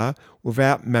mother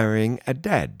without marrying a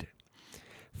dad.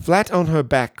 Flat on her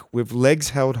back, with legs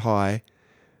held high,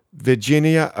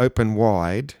 Virginia open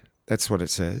wide, that's what it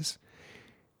says,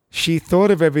 she thought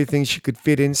of everything she could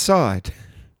fit inside.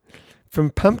 From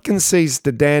pumpkin seeds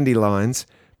to dandelions,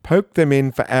 poked them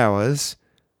in for hours.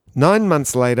 9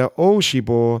 months later, all she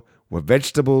bore were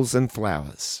vegetables and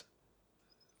flowers.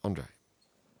 Andre.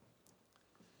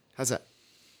 How's that?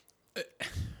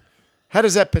 How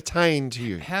does that pertain to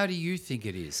you? How do you think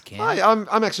it is, Ken?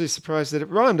 I'm actually surprised that it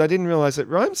rhymed. I didn't realise it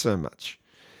rhymed so much.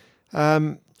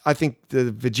 I think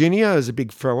the Virginia is a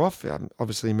big throw-off.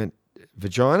 Obviously meant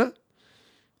vagina.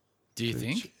 Do you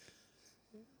think?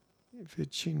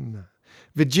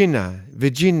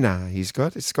 Virginia, he's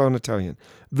got. It's got an Italian.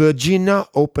 Virginia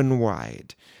open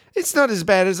wide. It's not as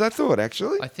bad as I thought,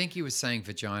 actually. I think he was saying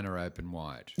vagina open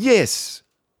wide. Yes.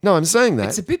 No, I'm saying that.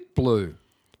 It's a bit blue.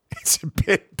 It's a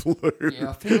bit blue Yeah,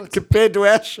 I feel it's compared to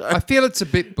our show. I feel it's a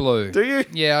bit blue. Do you?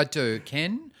 Yeah, I do,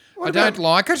 Ken. I about- don't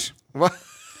like it. What?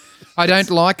 I don't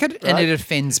like it, and Right. it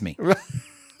offends me.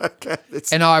 Okay.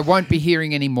 And I won't be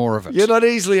hearing any more of it. You're not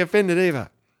easily offended either.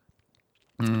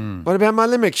 What about my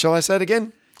limerick? Shall I say it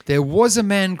again? There was a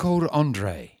man called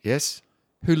Andre Yes.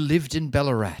 who lived in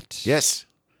Ballarat. Yes.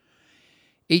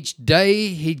 Each day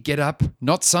he'd get up,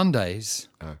 not Sundays,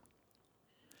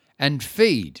 and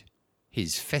feed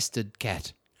his festered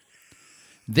cat.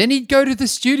 Then he'd go to the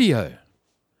studio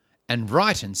and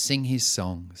write and sing his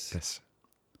songs. Yes.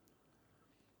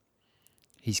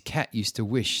 His cat used to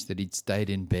wish that he'd stayed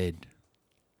in bed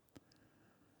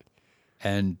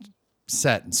and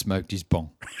sat and smoked his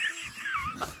bong.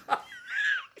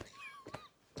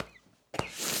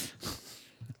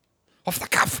 Off the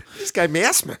cuff. This gave me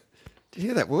asthma. Did you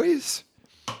hear that, boys?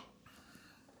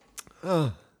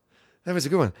 Oh, that was a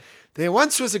good one. There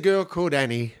once was a girl called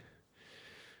Annie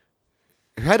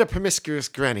who had a promiscuous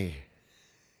granny.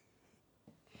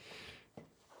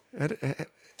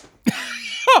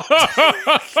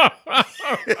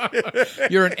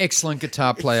 You're an excellent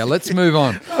guitar player. Let's move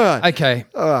on. Okay.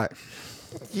 All right.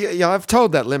 Yeah, I've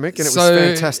told that limerick and it So was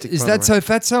fantastic. is by that the way.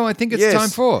 so fatso? I think it's Yes. time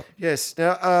for. Yes.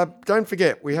 Now, don't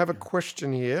forget, we have a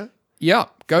question here. Yeah,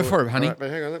 go for it, honey. All right, but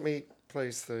hang on, let me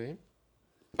please theme.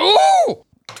 Oh!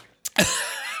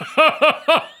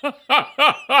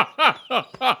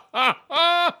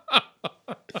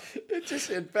 It just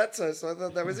said fatso, so I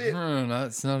thought that was it. No,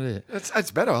 that's not it.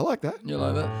 It's better. I like that. You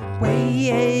like that?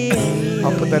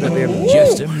 I'll put that at the end.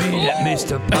 Just a minute,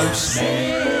 Mr.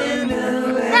 Postman.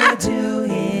 To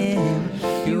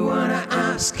him, you wanna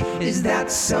ask, is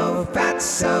that so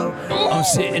fatso? I'm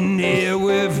sitting here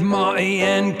with Marty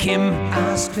and Kim.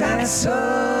 Ask fatso.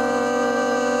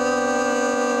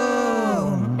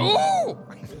 Oh!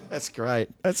 That's great.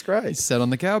 That's great. Sat on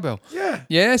the cowbell. Yeah.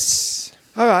 Yes.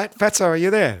 All right, Fatso, are you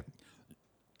there?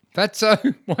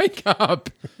 Fatso, wake up.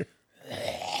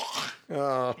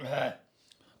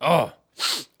 Oh,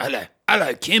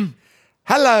 hello, Kim.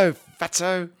 Hello,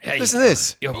 Fatso. How you Listen to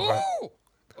this. You're right. Oh!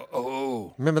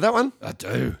 Oh, Remember that one? I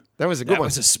do. That was a good That one.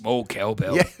 was a small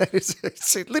cowbell. Yeah,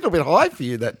 it's a little bit high for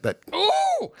you. That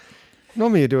Oh!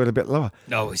 normally you do it a bit lower.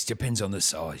 No, it depends on the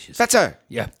size. you see. Fatso.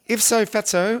 Yeah. If so,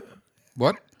 Fatso,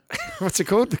 What? what's it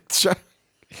called? The show?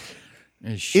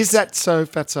 Is Is that so,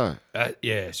 Fatso?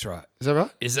 Yeah, that's right. Is that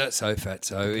right? Is that so fat?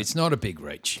 So it's not a big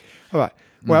reach. All right.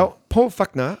 Well, Paul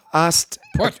Fuckner asked.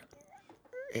 What?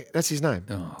 That's his name.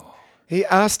 Oh. He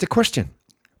asked a question.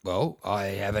 Well, I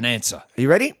have an answer. Are you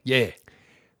ready? Yeah.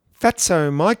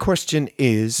 Fatso, my question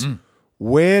is,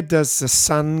 where does the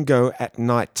sun go at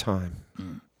night time?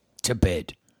 To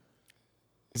bed.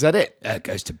 Is that it? It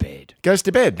goes to bed. Goes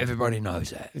to bed. Everybody knows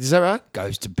that. Is that right?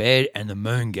 Goes to bed and the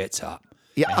moon gets up.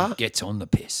 Yeah. And gets on the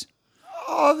piss.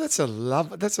 Oh, that's a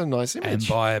nice And image.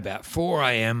 by about 4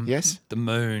 a.m., Yes. the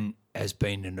moon has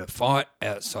been in a fight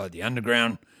outside the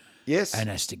underground Yes. and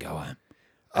has to go home.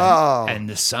 Oh. And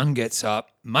the son gets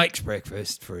up, makes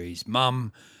breakfast for his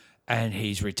mum and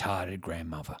his retarded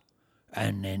grandmother,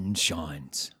 and then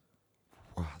shines.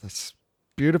 Wow, that's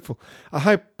beautiful. I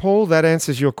hope, Paul, that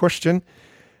answers your question.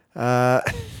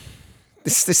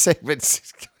 This segment,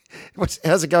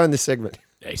 how's it going, this segment?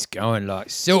 It's going like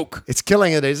silk. It's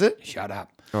killing it, is it? Shut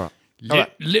up. All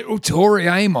right. Little Tori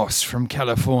Amos from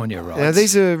California writes. Now,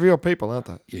 these are real people, aren't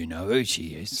they? You know who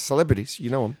she is. Celebrities,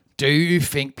 you know them. Do you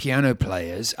think piano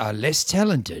players are less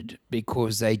talented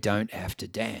because they don't have to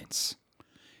dance?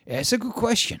 That's a good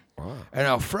question. Wow. And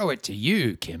I'll throw it to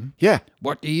you, Kim. Yeah.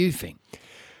 What do you think?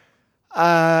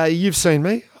 You've seen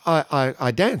me.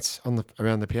 I dance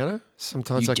around the piano.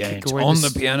 Sometimes You I kick dance away on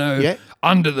the piano,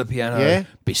 under the piano,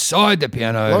 beside the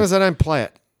piano. As long as I don't play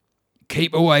it.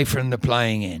 Keep away from the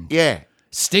playing end. Yeah.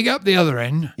 Stick up the other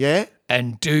end. Yeah.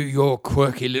 And do your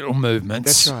quirky little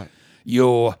movements. That's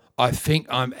right. I think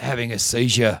I'm having a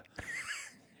seizure.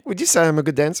 Would you say I'm a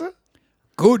good dancer?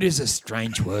 Good is a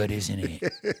strange word, isn't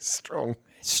it? Strong.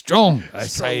 Strong. I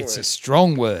say it's a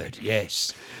strong word,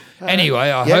 yes.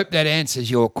 Anyway, I hope that answers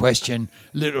your question,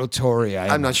 little Tori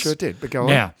Amos. I'm not sure it did, but go on.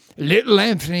 Now, little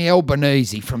Anthony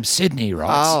Albanese from Sydney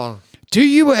writes, Oh. do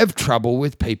you have trouble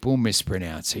with people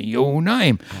mispronouncing your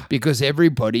name? Because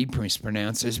everybody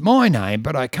mispronounces my name,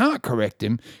 but I can't correct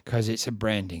them because it's a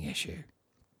branding issue.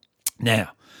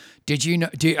 Now, did you know?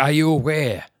 Are you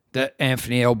aware that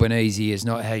Anthony Albanese is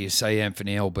not how you say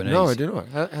Anthony Albanese? No, I do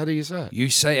not. How do you say it? You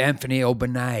say Anthony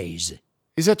Albanese.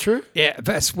 Is that true? Yeah,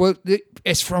 that's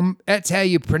how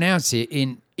you pronounce it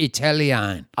in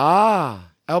Italian.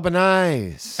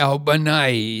 Albanese.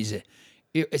 Albanese.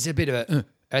 It's a bit of a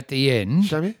at the end.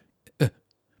 Show me.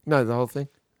 No, the whole thing.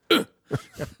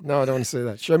 No, I don't want to see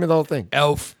that. Show me the whole thing.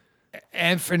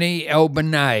 Anthony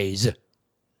Albanese.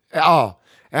 Oh,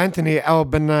 Anthony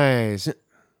Albanese.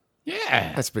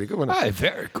 Yeah. That's pretty good, wasn't it? Oh,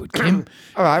 very good, Kim.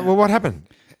 All right, well, what happened?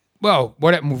 Well,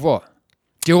 what happened with what?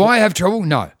 Do I have trouble?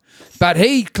 No. But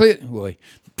he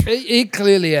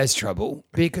clearly has trouble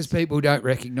because people don't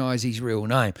recognise his real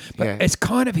name. But it's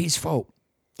kind of his fault.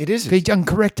 It is. He doesn't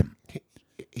correct him.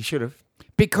 He should have.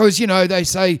 Because, they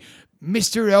say,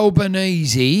 Mr.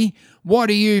 Albanese, what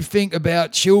do you think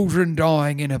about children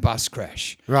dying in a bus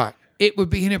crash? Right. It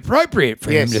would be inappropriate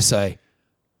for him to say,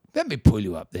 let me pull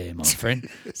you up there, my friend.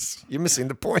 You're missing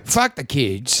the point. Fuck the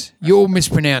kids. You're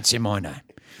mispronouncing my name.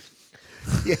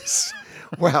 Yes.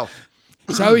 Well.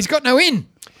 So he's got no in.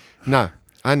 No,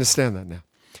 I understand that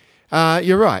now.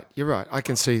 You're right. I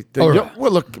can see. Right.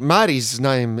 Well, look, Marty's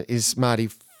name is Marty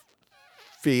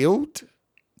Field.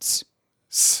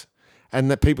 And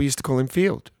that people used to call him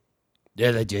Field.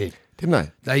 Yeah, they did. Didn't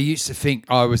they? They used to think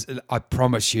I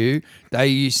promise you, they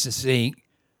used to think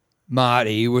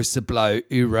Marty was the bloke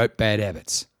who wrote Bad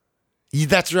Habits. Yeah,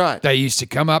 that's right. They used to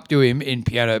come up to him in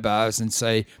piano bars and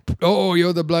say, oh,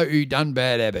 you're the bloke who done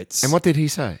Bad Habits. And what did he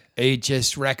say? He'd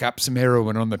just rack up some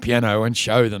heroin on the piano and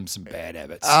show them some bad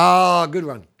habits. Oh, good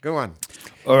one. Good one.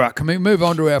 All right, can we move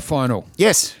on to our final?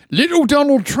 Yes. Little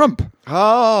Donald Trump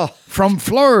from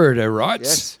Florida writes,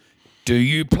 Yes. do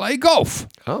you play golf?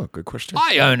 Oh, good question.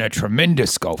 I own a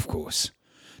tremendous golf course.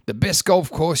 The best golf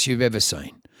course you've ever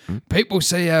seen. People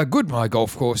say how good my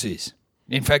golf course is.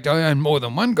 In fact, I own more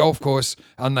than one golf course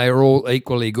and they are all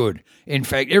equally good. In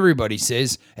fact, everybody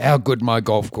says how good my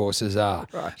golf courses are.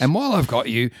 Right. And while I've got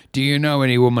you, do you know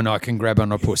any woman I can grab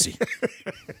on a pussy?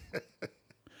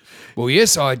 Well,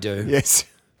 yes, I do. Yes.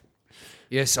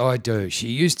 Yes, I do. She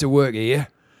used to work here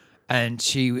and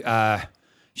she...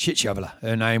 shit shoveler,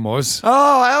 her name was.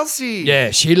 Oh, Elsie.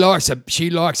 Yeah, she likes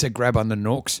a grab on the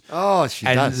nooks. Oh, she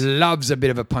does. And loves a bit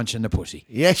of a punch in the pussy.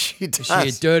 Yes, she does.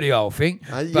 She's a dirty old thing.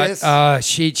 Yes. But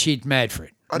she's mad for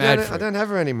it. I don't have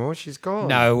her anymore. She's gone.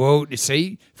 No, well, you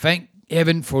see, thank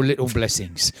heaven for little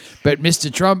blessings. But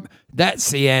Mr. Trump,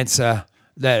 that's the answer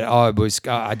that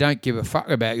I don't give a fuck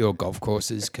about your golf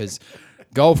courses because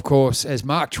golf course, as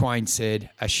Mark Twain said,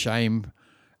 a shame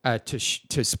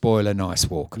to spoil a nice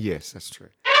walk. Yes, that's true.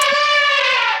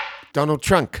 Donald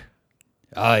Trump.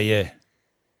 Oh, yeah.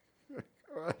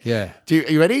 Yeah. Are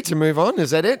you ready to move on?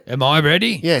 Is that it? Am I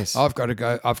ready? Yes. I've got to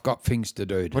go. I've got things to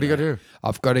do today. What do you got to do?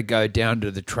 I've got to go down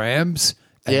to the trams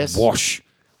and Yes. wash.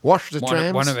 Wash the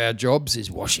trams? One of our jobs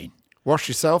is washing. Wash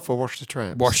yourself or wash the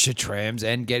trams? Wash the trams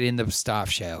and get in the staff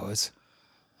showers.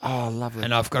 Oh, lovely.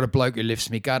 And I've got a bloke who lifts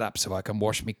me gut up so I can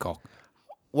wash me cock.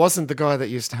 Wasn't the guy that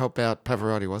used to help out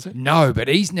Pavarotti, was it? No, but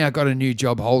he's now got a new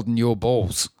job holding your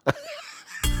balls.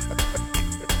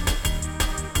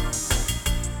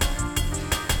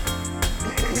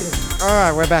 All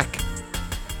right, we're back.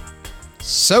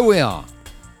 So we are.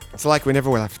 It's like we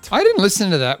never left. I didn't listen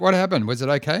to that. What happened? Was it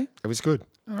okay? It was good.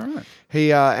 All right.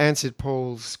 He answered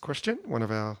Paul's question, one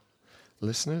of our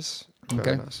listeners. Very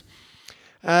Okay. nice.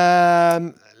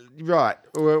 Right.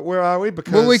 Where are we?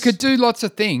 Because Well, we could do lots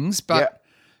of things, but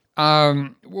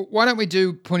why don't we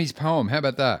do Punny's poem? How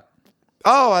about that?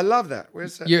 Oh, I love that.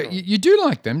 Where's that? You do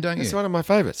like them, don't It's you? one of my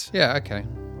favourites. Yeah, okay.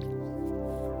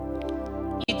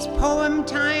 It's poem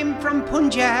time from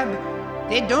Punjab.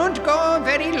 They don't go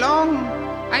very long.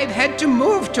 I've had to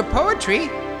move to poetry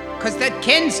because that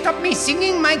can't stop me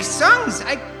singing my songs.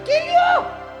 I kill you.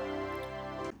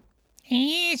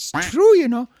 It's true, you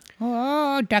know.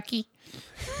 Oh, ducky.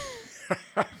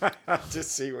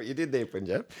 Just see what you did there,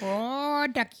 Punjab. Oh,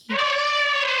 ducky.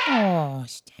 Oh,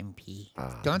 Stampy.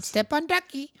 Don't step on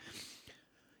ducky.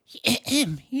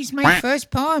 Here's my first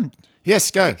poem.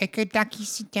 Yes, go. Okay, ducky,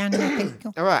 sit down. And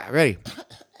go. All right, ready.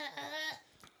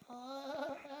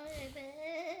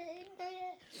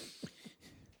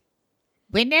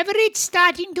 Whenever it's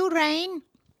starting to rain,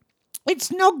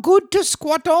 it's no good to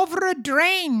squat over a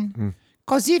drain.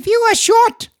 'Cause if you are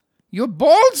short, your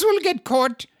balls will get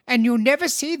caught and you'll never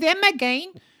see them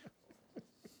again.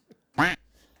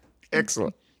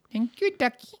 Excellent. Thank you,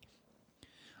 ducky.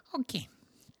 Okay.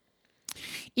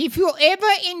 If you're ever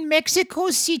in Mexico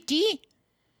City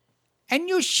and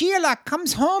your Sheila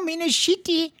comes home in a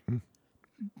shitty,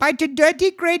 bite a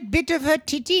dirty great bit of her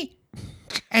titty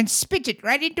and spit it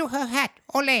right into her hat.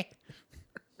 Ole.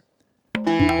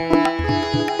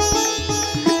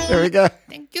 There we go.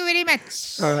 Thank you very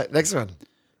much. All right, next one.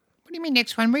 What do you mean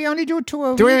next one? We only do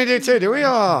two. Do we only do two? Do we?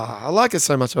 Oh, I like it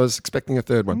so much. I was expecting a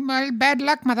third one. Well, bad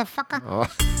luck, motherfucker. Oh.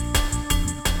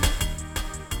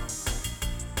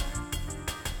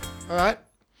 All right,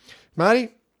 Marty,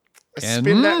 let's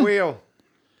spin that wheel.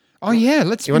 Oh, yeah,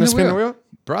 let's You spin want to the spin the wheel. wheel?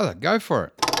 Brother, go for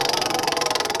it.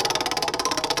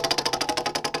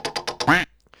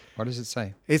 What does it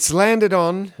say? It's landed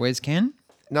on. Where's Ken?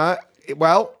 No,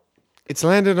 it's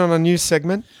landed on a new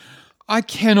segment. I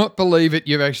cannot believe it.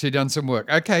 You've actually done some work.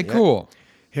 Okay, cool.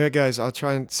 Here it goes. I'll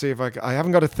try and see if I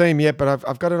haven't got a theme yet, but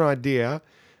I've got an idea.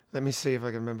 Let me see if I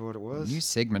can remember what it was. New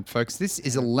segment, folks. This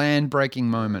is a land-breaking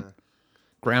moment.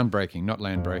 Groundbreaking, not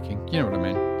land-breaking. You know what I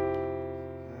mean.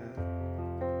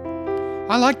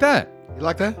 I like that. You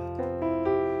like that?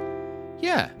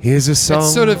 Yeah. Here's a song.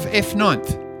 It's sort of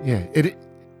F9th. Yeah.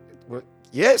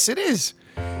 Yes, it is.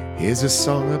 Here's a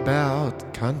song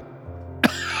about cunt.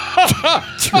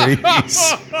 Trees.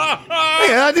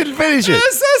 Yeah, I didn't finish it.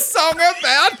 There's a song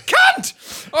about cunt.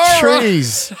 All right.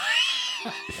 Trees.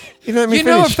 You let me You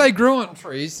know, finish. if they grew on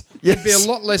trees, there'd be a Yes.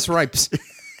 lot less rapes.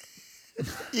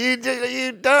 You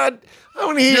don't. I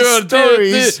want to hear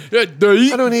stories. I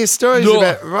don't want to hear stories No.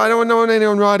 about. I don't want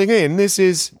anyone writing in. This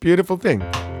is a beautiful thing.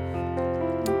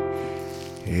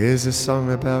 Here's a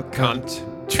song about cunt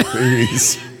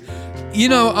trees. You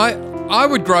know, I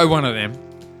would grow one of them.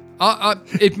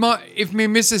 If my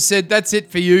missus said, that's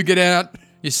it for you, get out,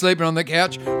 you're sleeping on the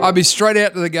couch, I'd be straight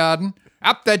out to the garden,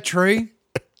 up that tree.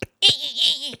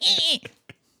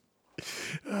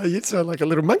 You'd sound like a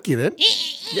little monkey then.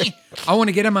 I want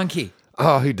to get a monkey.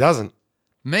 Oh, who doesn't?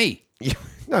 Me.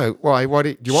 No, why? Why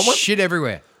do you want one? Shit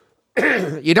everywhere.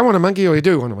 You don't want a monkey, or you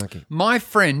do want a monkey? My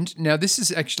friend, now this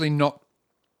is actually not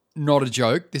a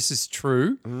joke, this is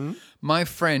true. My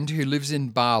friend who lives in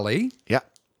Bali, Yeah.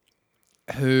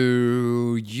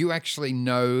 who you actually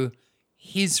know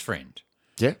his friend,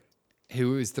 Yeah.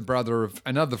 who is the brother of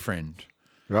another friend.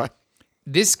 Right.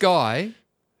 This guy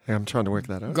I'm trying to work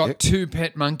that out. got Yeah. 2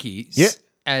 pet monkeys Yeah.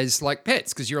 as like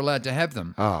pets because you're allowed to have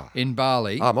them in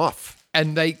Bali. I'm off.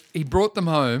 And he brought them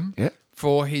home Yeah.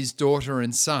 for his daughter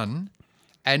and son,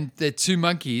 and they're 2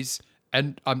 monkeys,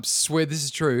 and I swear this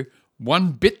is true.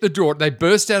 One bit the daughter. They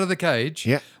burst out of the cage.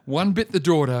 Yeah. One bit the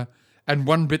daughter, and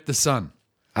one bit the son.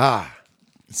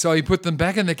 So he put them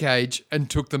back in the cage and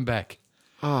took them back.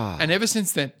 And ever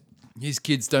since then, his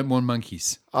kids don't want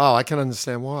monkeys. Oh, I can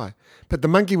understand why. But the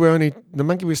monkey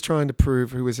was trying to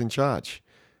prove who was in charge.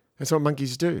 That's what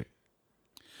monkeys do.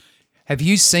 Have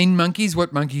you seen monkeys?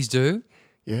 What monkeys do?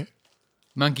 Yeah.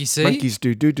 Monkey see? Monkeys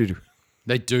do. They do.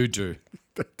 They do.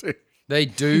 They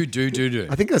do.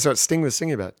 I think that's what Sting was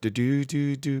singing about.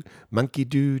 Do. Monkey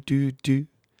do.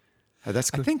 Oh,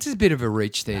 that's I good. think there's a bit of a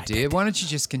reach there, dear. Why don't you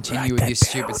just continue with your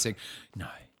stupid thing? No.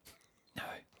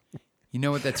 You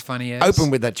know what that's funny as? Open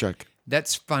with that joke.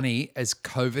 That's funny as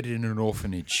COVID in an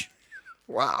orphanage.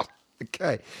 Wow.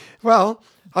 Okay. Well,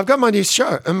 I've got my new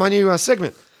show and my new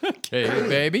segment. Okay,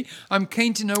 baby. I'm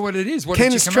keen to know what it is. What did you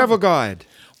Ken's come Travel up with? Guide.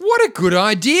 What a good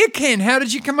idea, Ken. How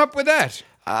did you come up with that?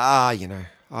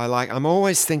 I'm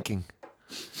always thinking.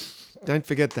 Don't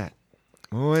forget that.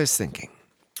 Always thinking.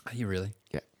 Are you really?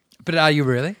 Yeah. But are you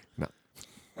really? No.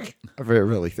 I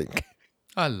really think.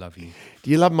 I love you. Do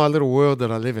you love my little world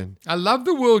that I live in? I love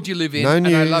the world you live in, No and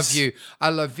I love news. you. I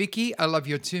love Vicky. I love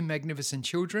your two magnificent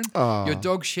children. Oh. Your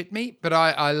dog shit me, but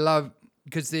I love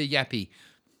because they're yappy.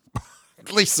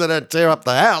 At least they don't tear up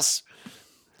the house.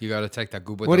 You got to take that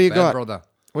good with What the do you bad, got? brother.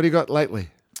 What do you got lately?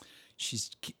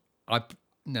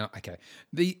 Okay.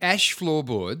 The ash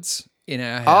floorboards in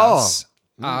our Oh. house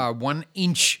are 1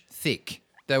 inch thick.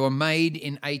 They were made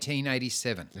in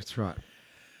 1887. That's right.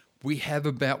 We have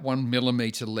about 1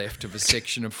 millimetre left of a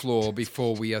section of floor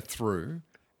before we are through,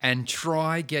 and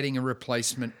try getting a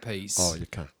replacement piece Oh, you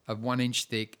can't. of 1 inch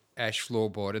thick ash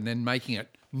floorboard and then making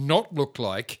it not look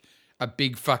like a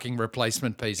big fucking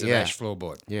replacement piece of Yeah. ash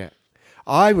floorboard. Yeah.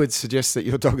 I would suggest that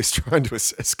your dog is trying to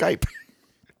escape.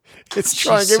 It's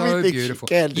trying She's so everything beautiful.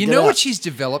 she can to You get know out. what she's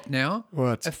developed now?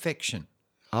 What? Affection.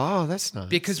 Oh, that's nice.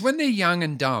 Because when they're young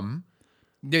and dumb,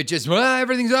 they're just,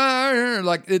 everything's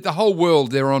like the whole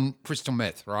world, they're on crystal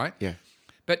meth, right? Yeah.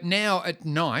 But now at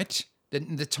night,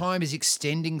 the time is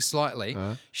extending slightly.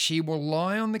 She will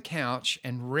lie on the couch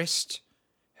and rest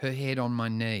her head on my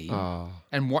knee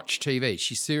and watch TV.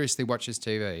 She seriously watches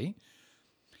TV.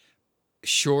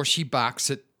 Sure, she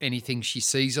barks at anything she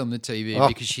sees on the TV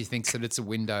because she thinks that it's a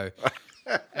window.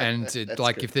 And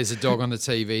if there's a dog on the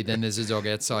TV, then there's a dog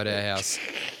outside our house.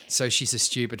 So she's a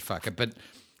stupid fucker. But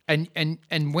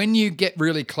and when you get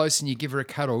really close and you give her a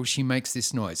cuddle, she makes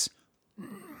this noise,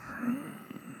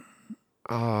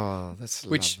 Oh, that's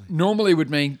which lovely. normally would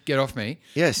mean get off me.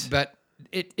 Yes. But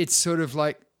it's sort of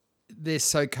like they're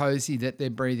so cozy that they're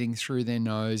breathing through their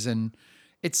nose, and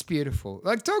it's beautiful.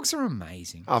 Like, dogs are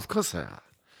amazing. Oh, of course they are.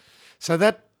 So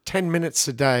that 10 minutes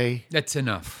a day That's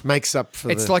enough. makes up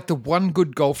for It's like the one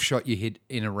good golf shot you hit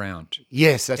in a round.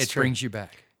 Yes, that's It true. brings you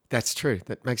back. That's true.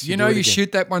 That makes you You do know, it you again.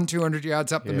 shoot that one 200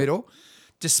 yards up the middle,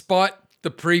 despite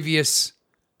the previous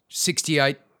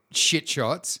 68 shit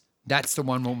shots, that's the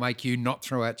one will make you not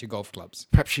throw out your golf clubs.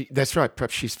 That's right.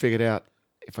 Perhaps she's figured out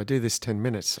if I do this 10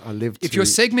 minutes, I live to... If your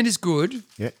segment is good,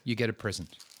 Yeah. you get a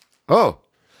present. Oh.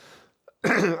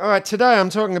 All right. Today I'm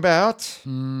talking about...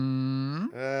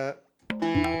 the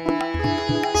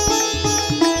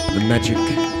magic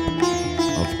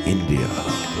of India.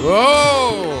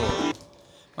 Whoa!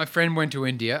 My friend went to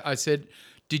India. I said,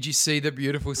 "Did you see the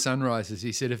beautiful sunrises?"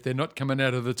 He said, "If they're not coming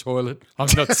out of the toilet, I'm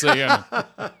not seeing them."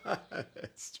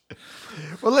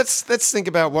 Well, let's think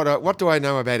about what do I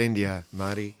know about India,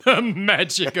 Marty? The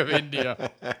magic of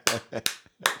India.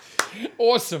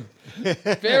 Awesome.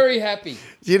 Very happy.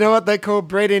 Do you know what they call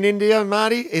bread in India,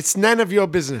 Marty? It's none of your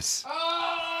business.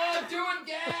 Oh, doing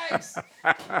gags.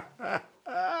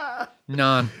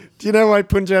 None. Do you know why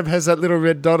Punjab has that little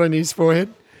red dot on his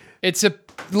forehead? It's a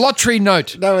lottery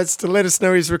note. No, it's to let us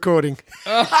know he's recording.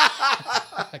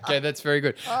 Okay, that's very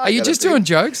good. Are you just doing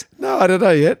jokes? No, I don't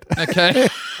know yet. Okay.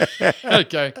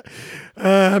 Okay.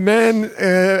 I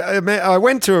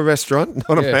went to a restaurant.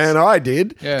 Not a Yes. man, I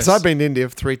did. Yes. Because I've been to India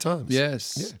 3 times.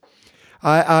 Yes.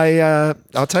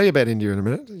 I'll tell you about India in a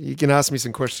minute. You can ask me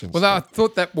some questions. Well, I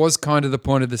thought that was kind of the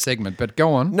point of the segment, but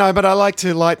go on. No, but I like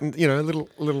to lighten, a little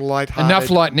lighthearted. Enough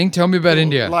lightning. Tell me about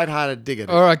India. Lighthearted dig at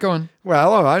it. All right, go on.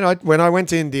 Well, all right. When I went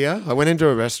to India, I went into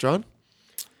a restaurant,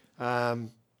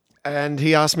 and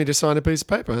he asked me to sign a piece of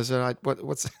paper. I said, "What do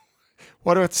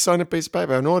I have to sign a piece of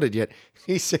paper? I haven't ordered yet."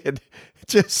 He said,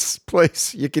 "Just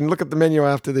please, you can look at the menu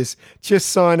after this. Just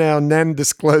sign our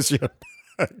non-disclosure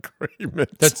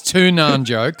agreement." That's 2 Naan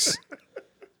jokes.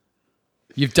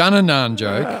 You've done a Naan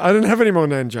joke. I don't have any more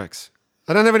non jokes.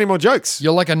 I don't have any more jokes.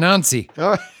 You're like a Nancy.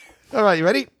 All right, you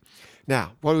ready?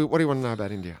 Now, what do you want to know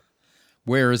about India?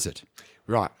 Where is it?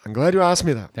 Right, I'm glad you asked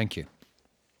me that. Thank you.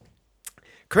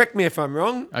 Correct me if I'm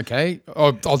wrong, Okay.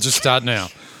 I'll just start now.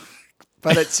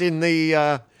 but it's in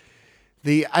the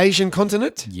Asian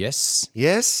continent. Yes.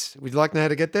 Yes, would you like to know how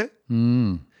to get there?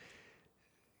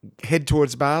 Head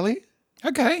towards Bali.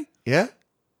 Okay. Yeah,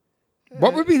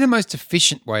 What would be the most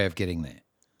efficient way of getting there?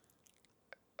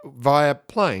 via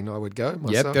plane. I would go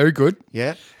myself. Yep, very good.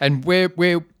 Yeah, And where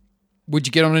would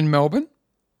you get on in Melbourne?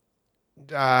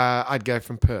 I'd go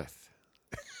from Perth.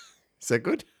 Is that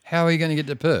good? How are you going to get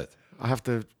to Perth? I have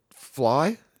to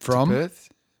fly From? to Perth,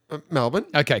 Melbourne,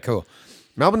 Okay, cool.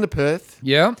 Melbourne to Perth,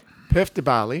 Yeah. Perth to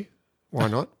Bali. Why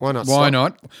not? Why not? Why stop?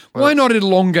 not? Why not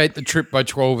elongate the trip by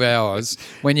 12 hours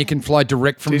when you can fly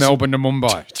direct from Melbourne to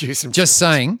Mumbai? Do some Just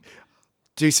saying.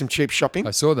 do some cheap shopping.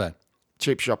 I saw that.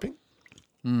 Cheap shopping.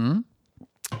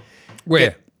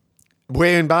 Where?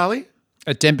 Where in Bali?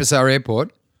 At Denpasar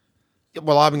Airport.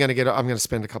 Well, I'm going to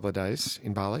spend a couple of days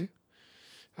in Bali.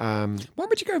 Why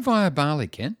would you go via Bali,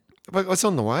 Ken? But it's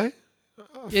on the way.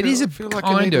 It is a feel like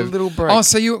I kind need a of little break. Oh,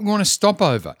 so you want to stop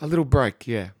over? A little break,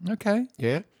 yeah. Okay.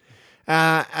 Yeah.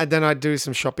 And then I'd do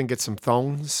some shopping, get some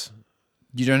thongs.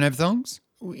 You don't have thongs?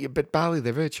 Yeah, but Bali,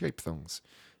 they're very cheap thongs.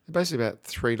 They're basically about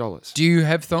 $3. Do you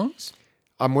have thongs?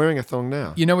 I'm wearing a thong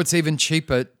now. You know what's even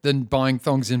cheaper than buying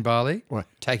thongs in Bali? What?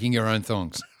 Taking your own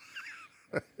thongs.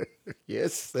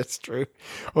 Yes, that's true.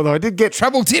 Although I did get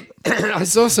Travel tip. I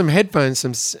saw some headphones,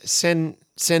 some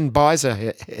Sennheiser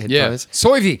headphones.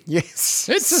 Soivy. Yes.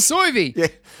 It's a Soivy. Yeah.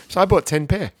 So I bought 10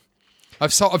 pair.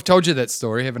 I've told you that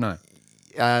story, haven't I?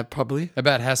 Probably.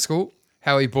 About Haskell,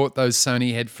 how he bought those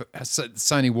Sony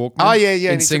Walkman Oh, yeah.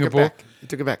 in And Singapore. He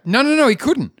took it back. No, he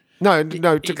couldn't. No,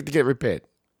 took it to get repaired.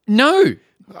 No.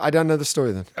 I don't know the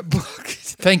story then.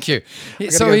 Thank you.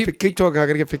 Keep talking. I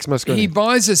got to get fixed my screen. He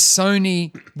buys a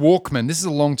Sony Walkman. This is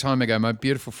a long time ago. My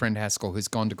beautiful friend Haskell, who's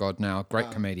gone to God now, great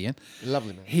comedian.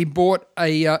 Lovely man. He bought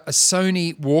a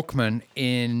Sony Walkman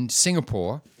in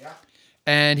Singapore,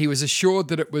 and he was assured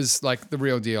that it was like the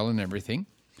real deal and everything.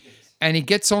 And he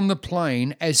gets on the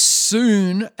plane. As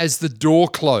soon as the door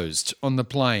closed on the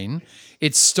plane,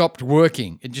 it stopped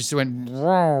working. It just went,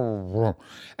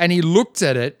 and he looked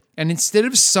at it, and instead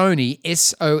of Sony,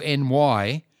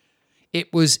 Sony,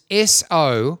 it was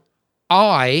SOI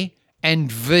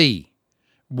and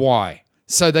VY.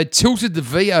 So they tilted the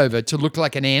V over to look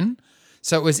like an N.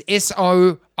 So it was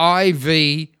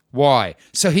SOIVY.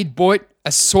 So he'd bought a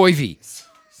Soivy.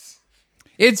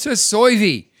 It's a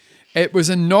Soivy. It was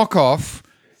a knockoff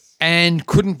and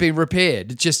couldn't be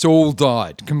repaired. It just all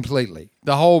died completely.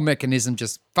 The whole mechanism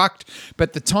just fucked.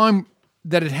 But the time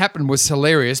that it happened was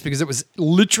hilarious because it was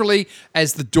literally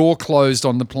as the door closed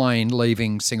on the plane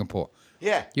leaving Singapore.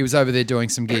 Yeah. He was over there doing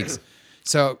some gigs.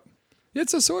 So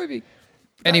it's a Soivy.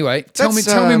 Anyway, tell me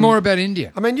That's, more about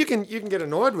India. I mean, you can get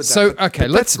annoyed with that. So, but okay,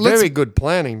 that's very good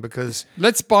planning because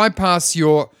let's bypass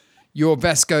your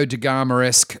Vasco da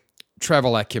Gama-esque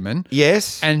travel acumen.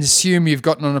 yes, And assume you've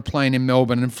gotten on a plane in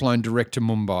Melbourne and flown direct to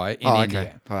Mumbai in India.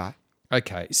 okay, all right.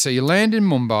 Okay, so you land in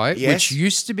Mumbai, Yes. which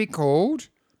used to be called...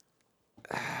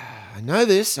 I know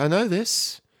this.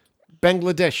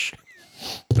 Bangladesh.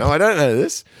 No, I don't know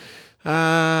this.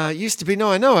 Used to be.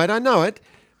 No, I know it.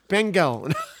 Bengal.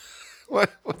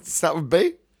 What's that with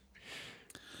B?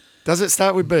 Does it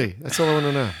start with B? That's all I want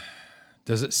to know.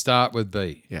 Does it start with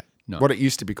B? Yeah. No. What it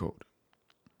used to be called.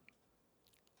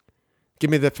 Give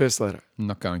me the first letter. I'm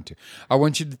not going to. I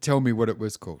want you to tell me what it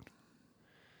was called.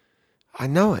 I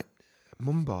know it.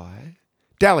 Mumbai.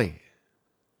 Delhi.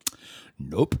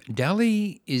 Nope.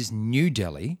 Delhi is New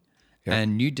Delhi,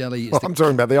 and New Delhi is... I'm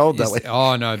talking about the old Delhi.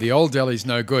 Oh, no, the old Delhi's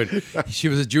no good. She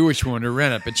was a Jewish woman who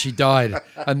ran it, but she died,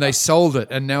 and they sold it,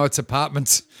 and now it's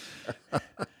apartments.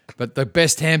 But the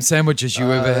best ham sandwiches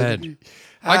you ever had.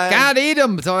 I can't eat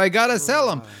them, so I got to sell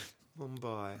them.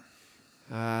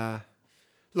 Mumbai.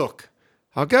 Look,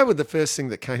 I'll go with the first thing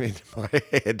that came into my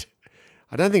head.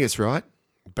 I don't think it's right.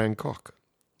 Bangkok.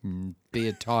 Be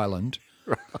it Thailand.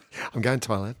 I'm going to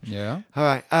Thailand. Yeah. All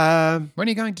right. When are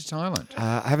you going to Thailand?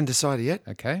 I haven't decided yet.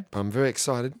 Okay. But I'm very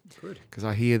excited because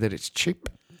I hear that it's cheap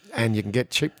and you can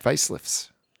get cheap facelifts.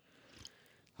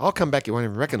 I'll come back. You won't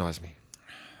even recognize me.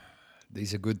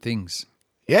 These are good things.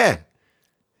 Yeah.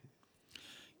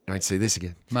 Don't see this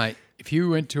again. Mate, if you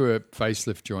went to a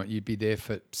facelift joint, you'd be there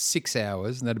for 6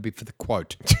 hours, and that'd be for the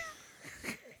quote.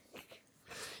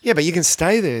 Yeah, but you can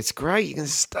stay there. It's great. You can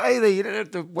stay there. You don't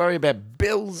have to worry about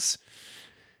bills.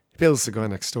 Bill's the guy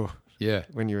next door Yeah,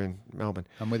 when you're in Melbourne.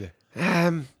 I'm with you.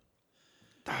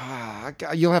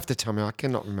 You'll have to tell me. I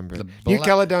cannot remember. The New Black-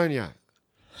 Caledonia.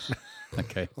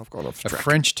 Okay. I've gone off A track.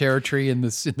 French territory in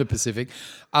the Pacific.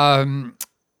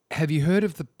 Have you heard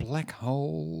of the black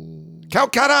hole?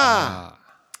 Calcutta.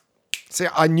 See,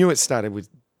 I knew it started with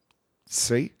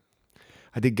C.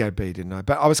 I did go B, didn't I?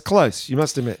 But I was close. You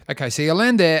must admit. Okay, so you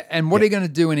land there, and what are you going to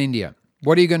do in India?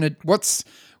 What are you going to?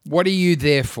 What are you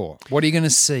there for? What are you going to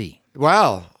see?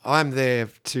 Well, I'm there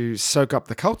to soak up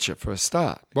the culture for a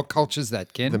start. What culture's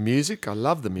that, Ken? The music. I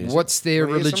love the music. What's their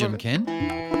Wanna hear some religion, of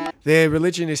it? Ken? Their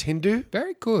religion is Hindu.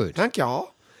 Very good. Thank you.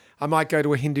 I might go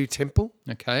to a Hindu temple.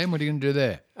 Okay, and what are you going to do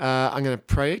there? I'm going to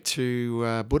pray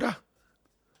to Buddha.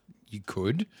 You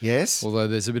could. Yes. Although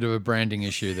there's a bit of a branding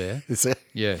issue there. Is it?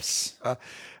 Yes.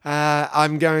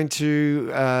 I'm going to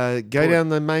go down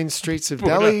the main streets of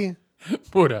Delhi.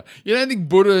 Buddha. You don't think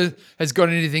Buddha has got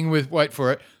anything with, wait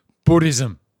for it,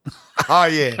 Buddhism? Oh,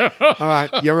 yeah. All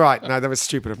right. You're right. No, that was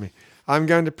stupid of me. I'm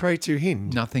going to pray to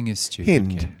Hind. Nothing is stupid.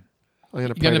 Hind. Ken. I'm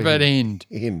going to You're going to bet Hind.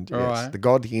 Hind. Hind, All yes. right. The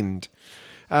god Hind.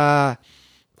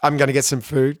 I'm going to get some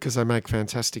food because I make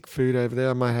fantastic food over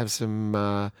there. I might have some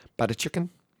butter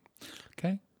chicken.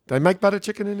 Okay. They make butter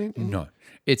chicken in India? No,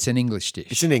 it's an English dish.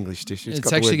 It's an English dish. It's got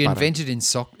the word actually butter. invented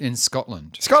in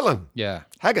Scotland. Scotland. Yeah.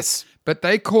 Haggis. But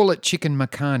they call it chicken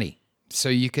makhani. So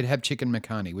you could have chicken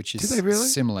makhani, which is Do they really?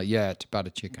 similar, to butter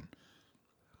chicken.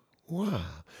 Wow.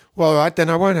 Well, all right, then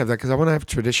I won't have that because I want to have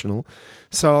traditional.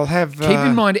 So I'll have... Keep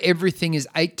in mind, everything is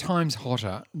 8 times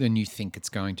hotter than you think it's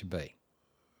going to be.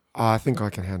 I think I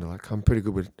can handle it. I'm pretty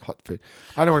good with hot food.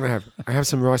 I know what I'm going to have. I have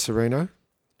some rice-a-reno.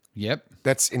 Yep.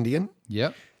 That's Indian.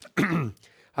 Yep.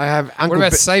 I have Uncle What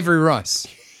about Be- savoury rice?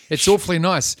 It's awfully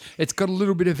nice. It's got a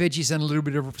little bit of veggies and a little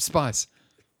bit of spice.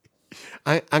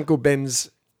 Uncle Ben's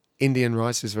Indian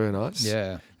rice is very nice.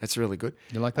 Yeah. That's really good.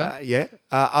 You like that? Yeah.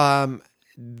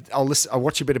 I'll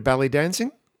watch a bit of ballet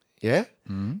dancing. Yeah.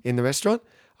 In the restaurant.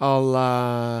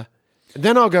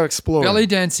 Then I'll go exploring. Belly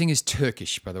dancing is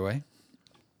Turkish, by the way.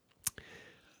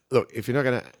 Look, if you're not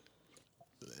going to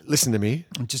listen to me,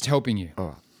 I'm just helping you.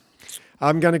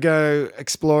 I'm going to go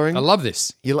exploring. I love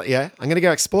this. Yeah. I'm going to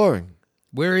go exploring.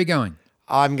 Where are you going?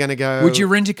 I'm going to go. Would you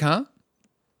rent a car?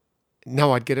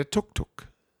 No, I'd get a tuk-tuk.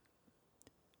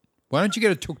 Why don't you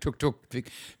get a tuk-tuk-tuk?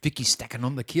 Vicky's stacking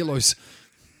on the kilos.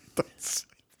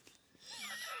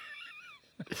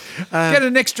 Get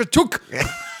an extra tuk.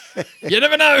 You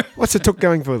never know. What's a tuk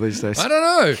going for these days? I don't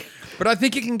know. But I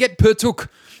think you can get per tuk.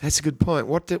 That's a good point.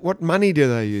 What money do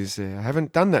they use there? I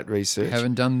haven't done that research.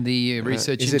 Haven't done the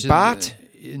research is into... it baht?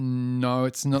 No,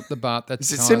 it's not the baht.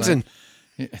 That's Is it Thailand. Simpson?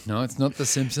 No, it's not the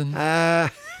Simpson.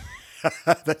 That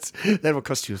will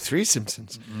cost you 3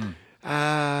 Simpsons.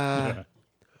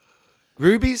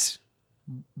 Rubies?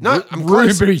 No, I'm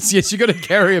close. Rubies. Yes, you got to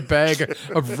carry a bag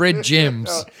of red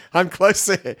gems. I'm close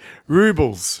there.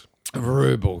 Rubles.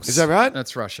 Rubles. Is that right?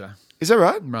 That's Russia. Is that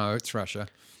right? No, it's Russia.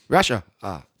 Russia.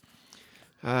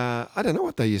 I don't know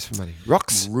what they use for money.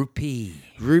 Rocks? Rupee.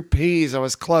 Rupees. I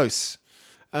was close.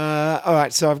 All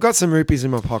right, so I've got some rupees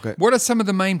in my pocket. What are some of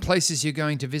the main places you're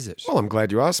going to visit? Well, I'm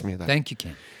glad you asked me that. Thank you,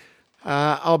 Ken.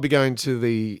 I'll be going to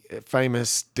the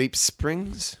famous Deep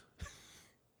Springs.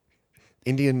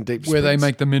 Indian Deep Springs. Where they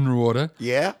make the mineral water.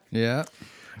 Yeah. Yeah.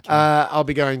 I'll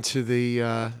be going to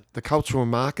the cultural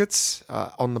markets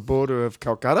on the border of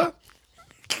Calcutta.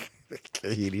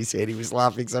 He hit his head. He was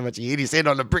laughing so much he hit his head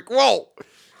on a brick wall.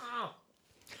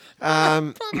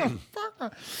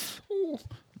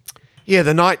 Yeah,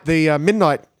 the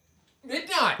midnight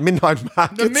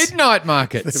markets. The midnight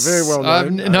markets. They're very well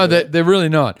known. No, they're really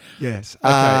not. Yes.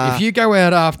 Okay, if you go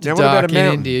out after now what about dark a in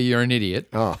mountain? India, you're an idiot,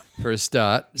 Oh. for a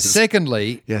start.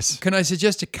 Secondly, Yes. can I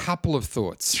suggest a couple of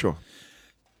thoughts? Sure.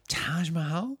 Taj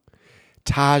Mahal?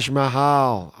 Taj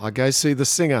Mahal. I'll go see the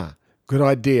singer. Good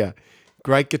idea.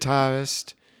 Great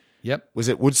guitarist. Yep. Was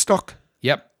it Woodstock?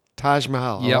 Yep. Taj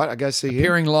Mahal. Yep. All right, I go see him.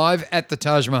 Appearing live at the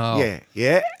Taj Mahal.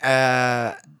 Yeah.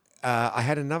 I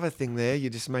had another thing there. You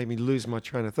just made me lose my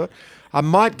train of thought. I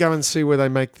might go and see where they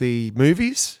make the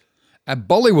movies At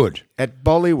Bollywood. at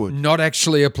Bollywood. Not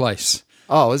actually a place.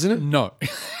 Oh, isn't it? No.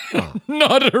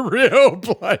 Not a real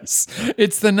place.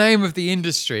 It's the name of the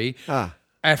industry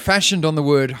fashioned on the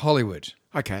word Hollywood.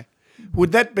 Okay.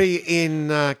 Would that be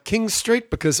in King Street?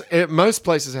 Because most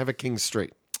places have a King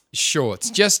Street. Sure. It's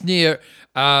just near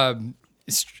the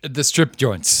strip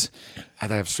joints.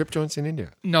 They have strip joints in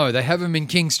India. No, they have them in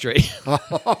King Street.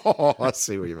 Oh, I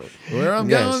see what you mean. Where I'm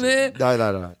going there?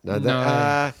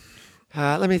 No.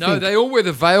 Let me No, think. they all wear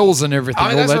the veils and everything, Oh,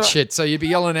 all that's that what- shit. So you'd be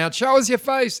yelling out, "Show us your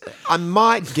face." I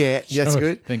might get. That's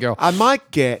good. Then go. I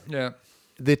might get Yeah.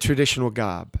 the traditional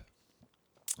garb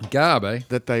Garb, eh?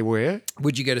 that they wear.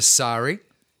 Would you get a sari?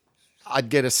 I'd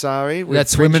get a sari. With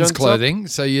That's fringe women's on top. clothing.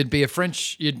 So you'd be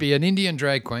an Indian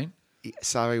drag queen.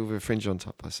 Sari with a fringe on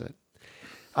top. I said.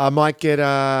 I might get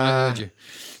I heard you.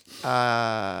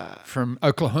 a From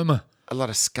Oklahoma. lot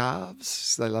of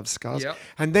scarves. They love scarves. Yep.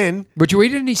 And then, Would you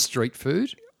eat any street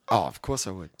food? oh, of course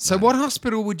I would. So what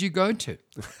hospital would you go to?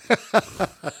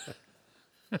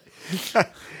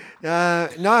 No.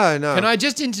 Can I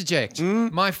just interject?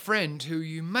 My friend, who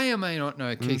you may or may not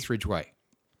know, Keith Ridgway.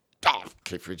 Oh,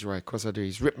 Keith Ridgway. Of course I do.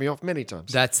 He's ripped me off many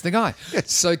times. That's the guy.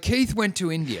 So Keith went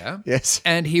to India. Yes.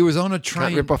 And he was on a Can't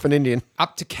train rip off an Indian.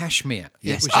 up to Kashmir.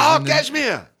 Yes. which is Oh, in the-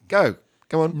 Kashmir. Go.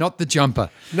 Come on. Not the jumper.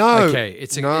 No. Okay.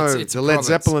 It's a the Led province.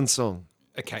 Zeppelin song.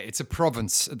 Okay. It's a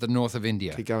province at the north of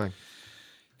India. Keep going.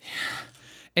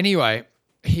 Anyway,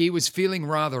 he was feeling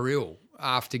rather ill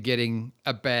after getting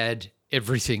a bad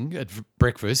everything at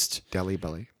breakfast. Delhi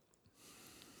Belly.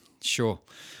 Sure.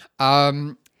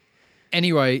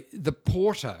 Anyway, the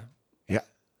porter, Yeah.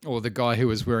 or the guy who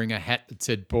was wearing a hat that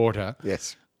said porter,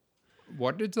 Yes.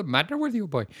 what is the matter with you,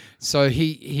 boy? So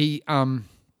he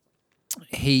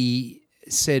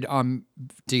said, I'm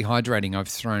dehydrating. I've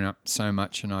thrown up so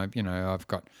much and I've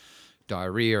got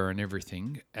diarrhea and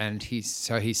everything. And he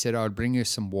said, I'd bring you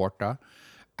some water.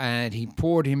 And he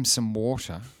poured him some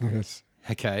water. Yes.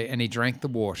 Okay. And he drank the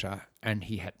water and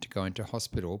he had to go into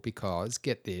hospital because,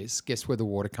 guess where the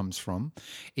water comes from?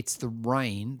 It's the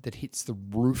rain that hits the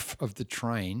roof of the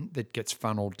train that gets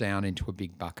funneled down into a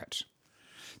big bucket.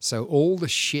 So all the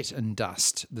shit and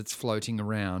dust that's floating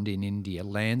around in India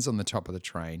lands on the top of the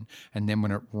train, and then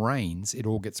when it rains, it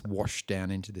all gets washed down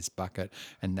into this bucket,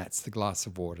 and that's the glass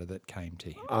of water that came to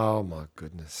him. Oh, my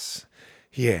goodness.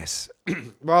 Yes.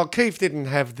 Well, Keith didn't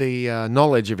have the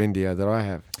knowledge of India that I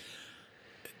have.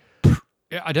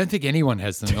 Yeah, I don't think anyone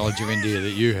has the knowledge of India that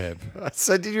you have.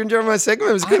 So did you enjoy my segment?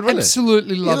 It was good, wasn't it?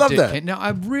 Absolutely loved it. that? Ken. No,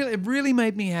 it really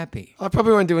made me happy. I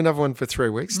probably won't do another one for 3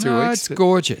 weeks, 2 No, weeks. it's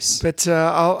gorgeous. But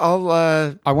I'll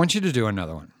I want you to do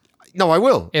another one no, I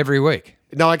will. every week.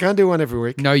 No, I can't do one every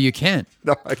week. No, you can.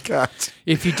 No, I can't.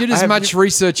 If you did as have- much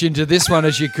research into this one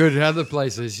as you could in other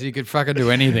places, you could fucking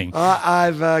do anything.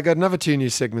 I've got another 2 new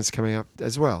segments coming up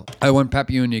as well. I want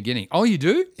Papua New Guinea. Oh, you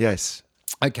do? Yes.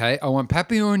 Okay, I want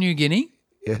Papua New Guinea.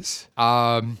 Yes.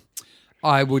 I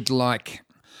would like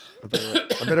I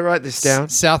better write this down.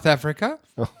 South Africa.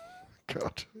 Oh,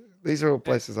 God. These are all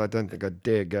places I don't think I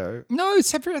dare go. No,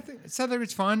 South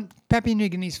Africa's fine. Papua New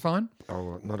Guinea's fine.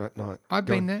 Oh, not at night. I've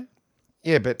Go been on. there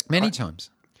Yeah, but... many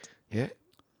times. Yeah.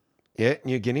 Yeah,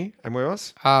 New Guinea. And where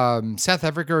else? South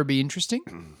Africa would be interesting.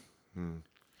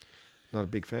 Not a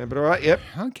big fan, but all right, yep.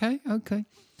 Okay.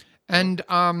 And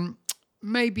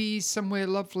maybe somewhere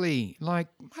lovely like,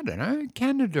 I don't know,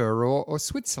 Canada or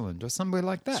Switzerland or somewhere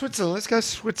like that. Switzerland. Let's go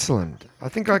Switzerland. I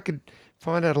think I could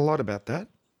find out a lot about that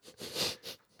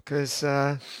because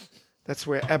that's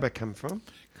where ABBA come from.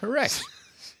 Correct.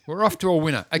 We're off to a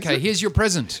winner. Okay, here's your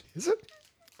present. Is it?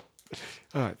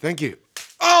 All right, thank you.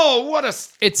 Oh, what a...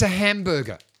 It's a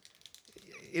hamburger.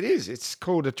 It is. It's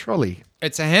called a trolley.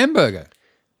 It's a hamburger.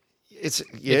 It's...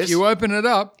 Yes. If you open it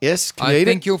up, Yes, can you I eat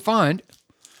think it? you'll find,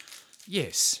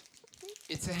 yes,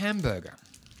 it's a hamburger.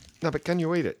 No, but can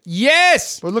you eat it?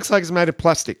 Yes! Well, it looks like it's made of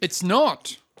plastic. It's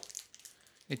not.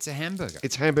 It's a hamburger.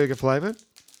 It's hamburger flavoured.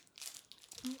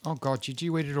 Oh, God, did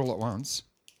you eat it all at once?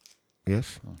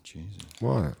 Yes. Oh, Jesus.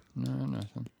 Why? No,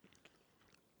 nothing.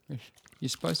 You're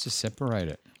supposed to separate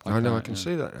it. I know, I that, can yeah.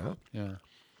 see that now. Yeah.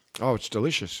 Oh, it's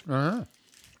delicious. Uh-huh.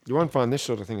 You won't find this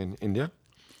sort of thing in India.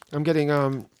 I'm getting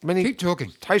many Keep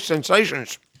talking. taste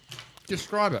sensations.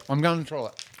 Describe it. I'm going to try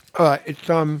it. All right,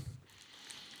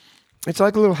 it's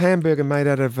like a little hamburger made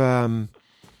out of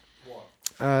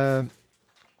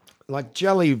like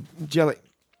jelly. Nice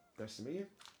to meet you.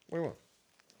 What do you want?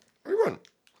 What do you want?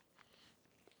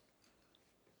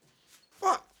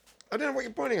 What? I don't know what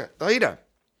you're pointing at. Aida.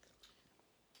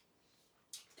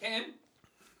 Ken?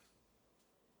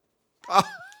 Oh.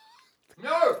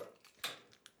 No!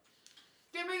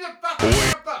 Give me the fucking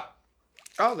wrapper!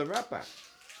 Oh, the wrapper.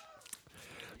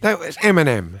 That was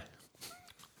Eminem.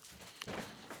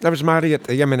 That was Marty at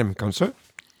the Eminem concert.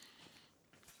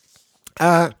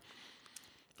 Where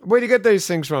do you get these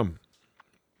things from?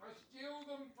 I steal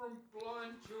them from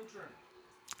blind children.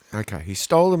 Okay, he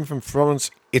stole them from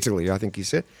Florence, Italy, I think he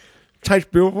said. Tastes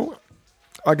beautiful.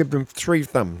 I give them 3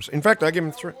 thumbs. In fact, I give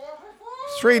them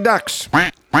 3 ducks.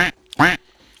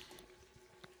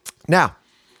 Now,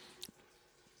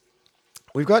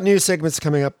 we've got new segments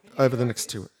coming up over the next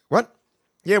 2 weeks. What?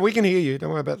 Yeah, we can hear you. Don't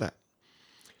worry about that.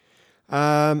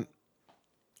 I've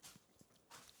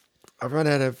run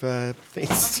out of things.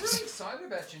 I'm really excited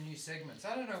about your new segments.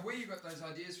 I don't know where you got those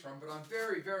ideas from, but I'm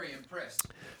very, very impressed.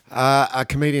 A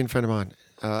comedian friend of mine,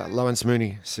 Lawrence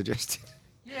Mooney, suggested.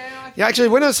 Yeah, Yeah, actually,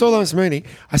 when I saw Lawrence Mooney,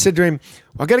 I said to him,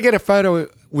 I've got to get a photo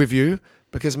with you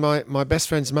because my best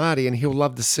friend's Marty and he'll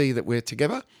love to see that we're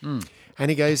together. And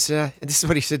he goes, and this is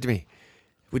what he said to me,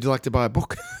 would you like to buy a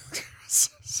book?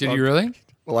 Did you really?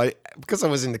 Well, because I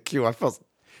was in the queue, I felt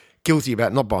guilty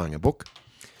about not buying a book.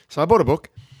 So I bought a book.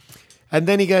 And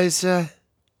then he goes, you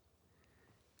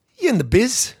in the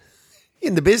biz? You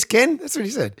in the biz, Ken? That's what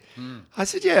he said. I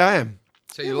said, yeah, I am.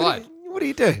 So you lied. What do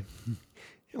you do?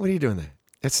 What are you doing there?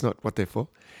 That's not what they're for.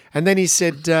 And then he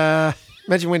said,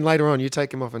 imagine when later on you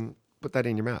take them off and put that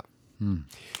in your mouth. And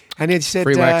he said,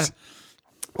 Free wax.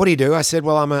 what do you do? I said,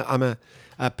 well, I'm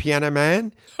a piano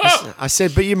man. I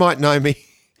said, but you might know me.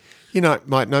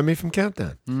 Might know me from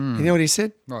Countdown. You know what he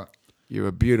said? Right. You're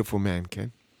a beautiful man,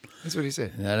 Ken. That's what he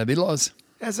said. That'll be Loz.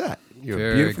 How's that? You're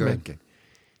Very a beautiful good. man, Ken.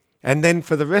 And then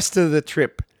for the rest of the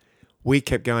trip, we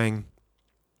kept going.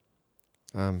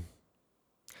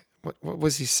 What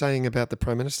was he saying about the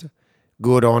Prime Minister?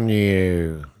 Good on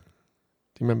you.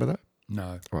 Do you remember that?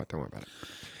 No. Right, don't worry about it.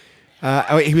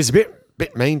 He was a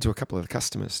bit mean to a couple of the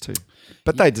customers too,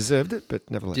 but they deserved it. But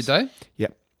nevertheless, Did they?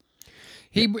 Yep.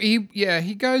 He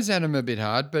goes at him a bit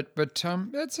hard, but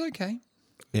that's okay.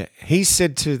 Yeah. He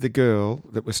said to the girl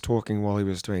that was talking while he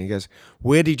was doing, he goes,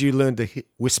 "Where did you learn to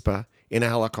whisper in a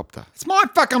helicopter?" It's my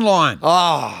fucking line.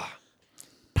 Oh,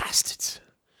 bastards!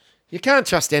 You can't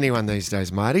trust anyone these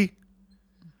days, Marty.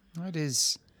 It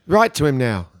is. Write to him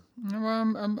now. No,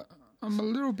 I'm a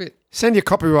little bit. Send your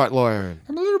copyright lawyer in.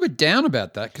 I'm a little bit down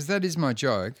about that because that is my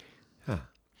joke.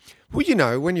 Well, you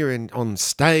know, when you're on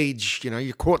stage, you know,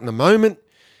 you're caught in the moment,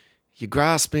 you're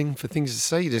grasping for things to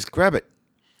say, you just grab it.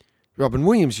 Robin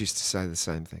Williams used to say the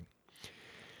same thing.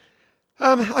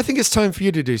 I think it's time for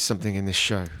you to do something in this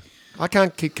show. I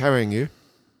can't keep carrying you.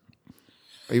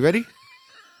 Are you ready?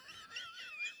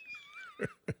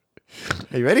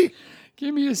 Are you ready?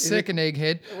 Give me a second,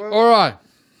 egghead. All right.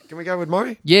 Can we go with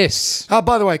Maury? Yes. Oh,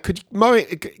 by the way,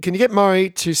 can you get Maury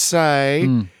to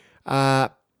say,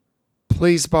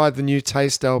 please buy the new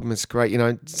Taste album, it's great. You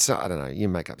know, so, I don't know, you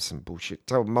make up some bullshit.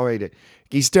 Tell Maury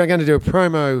he's going to do a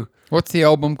promo. What's the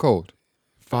album called?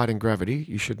 Fighting Gravity.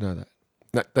 You should know that.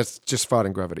 No, that's just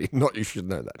Fighting Gravity, not you should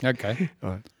know that. Okay.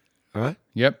 All right?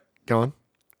 Yep. Go on.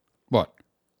 What?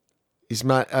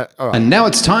 All right. And now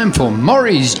it's time for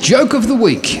Maury's Joke of the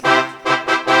Week.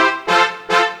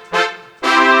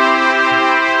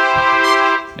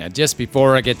 Now, just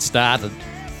before I get started,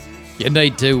 you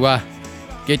need to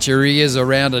get your ears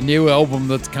around a new album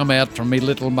that's come out from me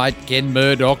little mate Ken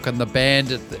Murdoch and the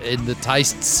band in the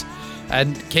Tastes.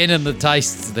 And Ken and the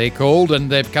Tastes, they're called, and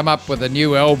they've come up with a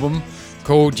new album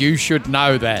called You Should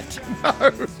Know That.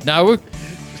 No?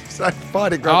 So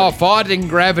Fighting Gravity. Oh, Fighting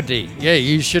Gravity. Yeah,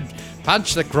 you should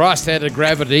punch the Christ out of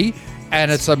gravity.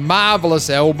 And it's a marvellous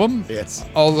album. Yes.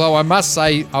 Although I must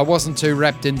say I wasn't too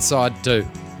wrapped inside too.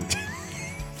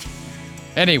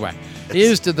 Anyway,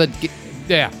 here's to the...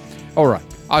 Yeah, all right.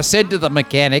 I said to the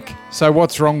mechanic, so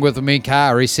what's wrong with my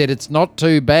car? He said, it's not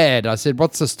too bad. I said,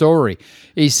 what's the story?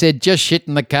 He said, just shit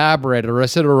in the carburetor. I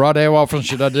said, all right, how often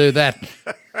should I do that?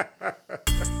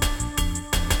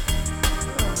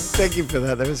 Thank you for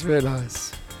that. That was very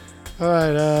nice. All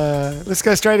right, let's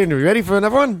go straight into it. You ready for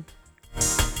another one?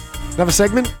 Another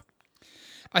segment?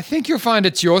 I think you'll find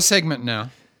it's your segment now.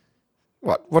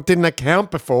 What didn't that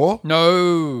count before?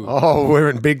 No. Oh, we're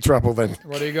in big trouble then.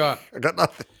 What do you got? I got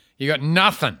nothing. You got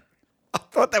nothing. I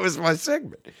thought that was my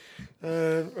segment. All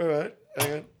right,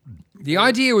 hang on. The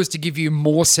idea was to give you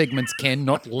more segments, Ken,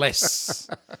 not less.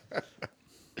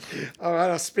 All right,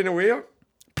 I'll spin a wheel.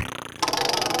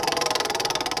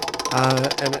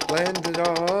 And it landed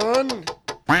on...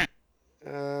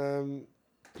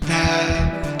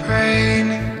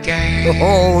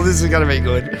 Oh, this is going to be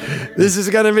good. This is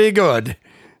going to be good.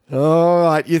 All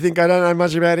right, you think I don't know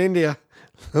much about India?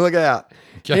 Look out.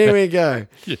 Okay. Here we go.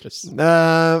 Yes.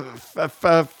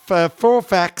 4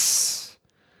 facts.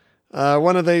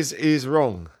 One of these is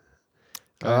wrong.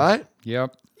 All right?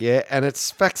 Yep. Yeah, and it's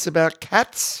facts about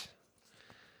cats.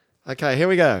 Okay, here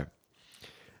we go.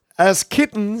 As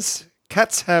kittens,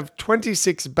 cats have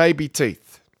 26 baby teeth.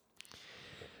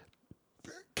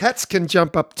 Cats can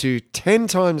jump up to 10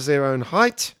 times their own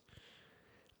height.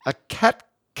 A cat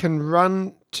can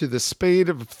run to the speed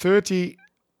of 30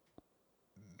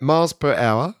 miles per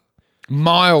hour.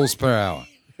 Miles per hour.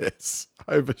 Yes,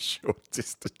 over short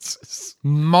distances.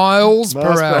 Miles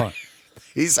per hour.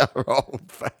 These are old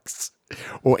facts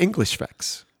or English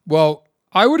facts. Well,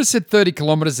 I would have said 30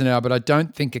 kilometres an hour, but I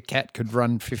don't think a cat could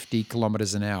run 50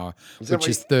 kilometres an hour, which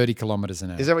is 30 kilometres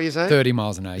an hour. Is that what you're saying? 30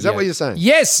 miles an hour. Is that what you're saying?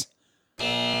 Yes.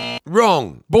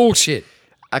 Wrong. Bullshit.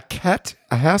 A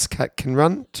house cat can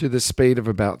run to the speed of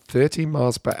about 30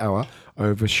 miles per hour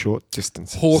over short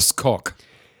distances. Horsecock.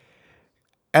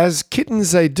 As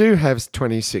kittens, they do have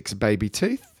 26 baby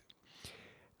teeth.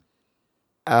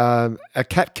 A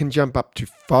cat can jump up to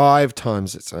 5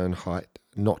 times its own height,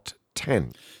 not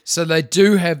 10. So they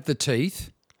do have the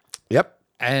teeth. Yep.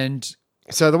 And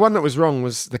So the one that was wrong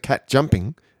was the cat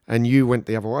jumping, and you went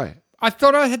the other way. I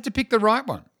thought I had to pick the right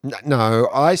one. No,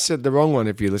 I said the wrong one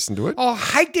if you listen to it. Oh, I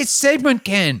hate this segment,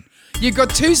 Ken. You've got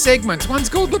 2 segments. One's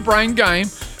called the Brain Game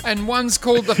and one's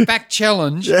called the Fact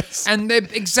Challenge. Yes. And they're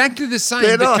exactly the same,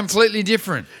 They're but not. completely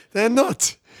different. They're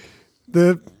not.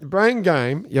 The brain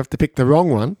game, you have to pick the wrong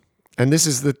one, and this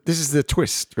is the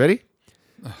twist. Ready?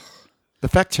 The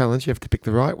fact challenge, you have to pick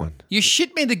the right one. You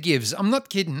shit me the gives. I'm not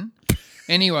kidding.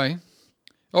 Anyway,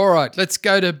 all right, let's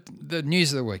go to the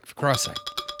news of the week, for Christ's sake.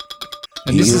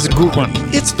 And this is a good one.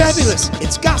 It's fabulous.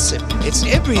 It's gossip. It's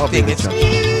everything. It's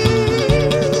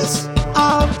news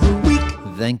of the week.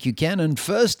 Thank you, Ken. And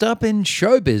first up in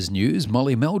showbiz news,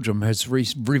 Molly Meldrum has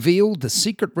revealed the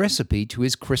secret recipe to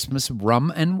his Christmas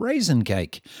rum and raisin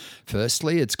cake.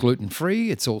 Firstly, it's gluten-free,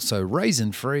 it's also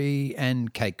raisin-free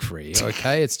and cake-free.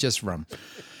 Okay, it's just rum.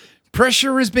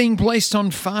 Pressure is being placed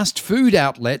on fast food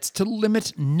outlets to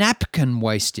limit napkin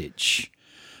wastage.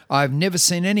 I've never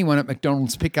seen anyone at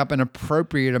McDonald's pick up an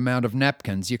appropriate amount of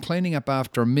napkins. You're cleaning up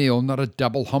after a meal, not a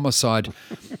double homicide.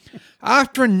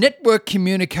 After a network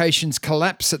communications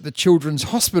collapse at the Children's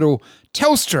Hospital,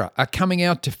 Telstra are coming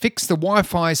out to fix the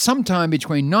Wi-Fi sometime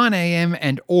between 9 a.m.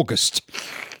 and August.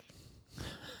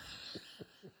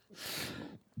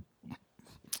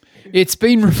 It's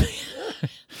been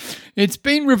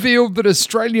revealed that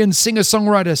Australian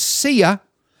singer-songwriter Sia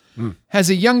has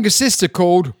a younger sister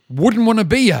called Wouldn't Wanna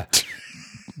Be Ya.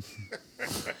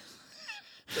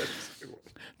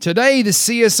 Today, the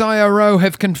CSIRO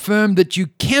have confirmed that you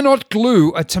cannot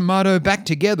glue a tomato back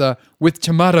together with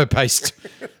tomato paste.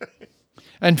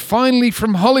 And finally,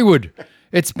 from Hollywood,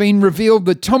 it's been revealed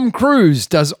that Tom Cruise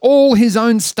does all his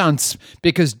own stunts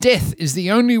because death is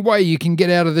the only way you can get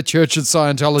out of the Church of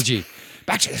Scientology.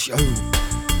 Back to the show.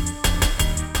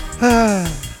 A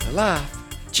laugh.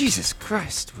 Jesus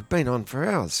Christ, we've been on for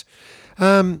hours.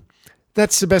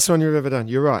 That's the best one you've ever done.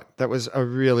 You're right. That was a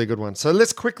really good one. So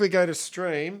let's quickly go to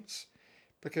streams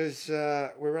because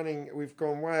we've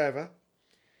gone way over.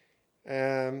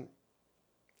 And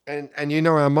you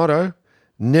know our motto,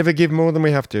 never give more than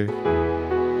we have to.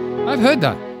 I've heard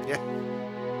that. Yeah.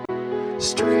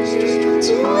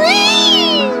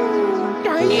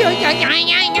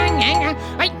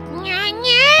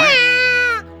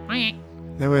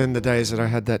 They were in the days that I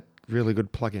had that really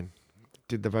good plug-in.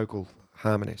 Did the vocal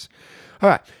harmonies. All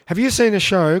right. Have you seen a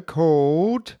show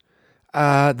called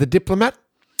The Diplomat?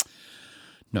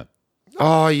 No.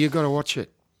 Oh, you got to watch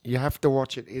it. You have to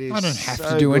watch it. It is I don't have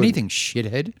so to do good. anything,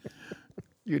 shithead.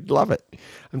 You'd love it.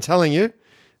 I'm telling you.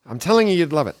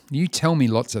 You'd love it. You tell me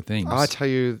lots of things. I tell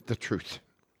you the truth.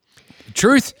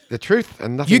 Truth? The truth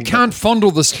and nothing. You can't fondle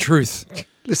this truth.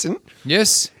 Listen.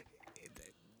 Yes?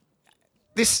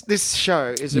 This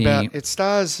show is about, it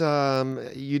stars,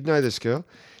 you'd know this girl,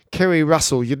 Kerry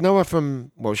Russell. You'd know her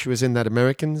from, well, she was in that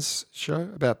Americans show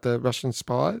about the Russian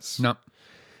spies. No.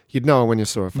 You'd know her when you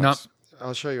saw her face. No.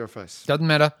 I'll show you her face. Doesn't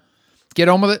matter. Get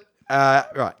on with it.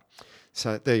 Right.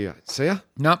 So there you go. See her?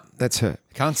 No. That's her.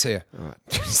 Can't see her. All right.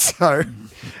 So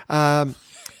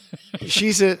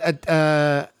she's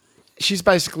she's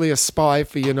basically a spy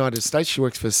for the United States. She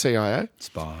works for the CIA.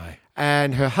 Spy.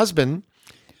 And her husband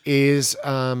is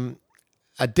a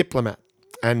diplomat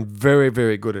and very,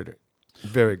 very good at it.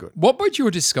 Very good. What would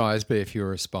your disguise be if you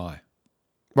were a spy?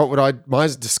 What would my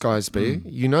disguise be?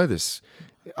 You know this.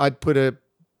 I'd put a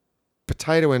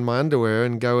potato in my underwear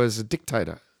and go as a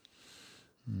dictator.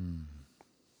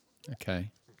 Okay.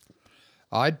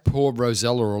 I'd pour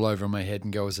Rosella all over my head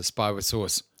and go as a spy with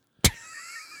sauce.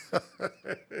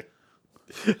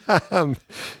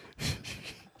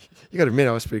 You got to admit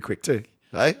I was pretty quick too.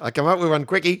 Hey, I come up with one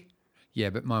quickie. Yeah,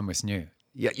 but mine was new.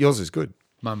 Yeah, yours is good.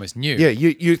 Mine was new. Yeah,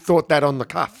 you thought that on the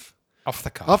cuff. Off the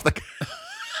cuff. Off the cuff.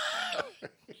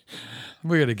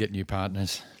 We got to get new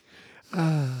partners.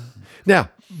 Now,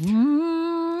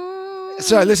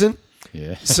 so listen.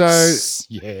 Yeah. So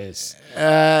yes.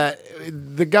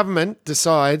 The government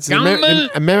decides, Government.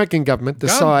 the American government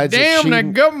decides Damn the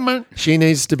that government. she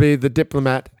needs to be the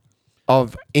diplomat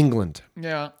of England.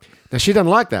 Yeah. Now, she doesn't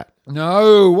like that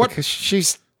No. What? because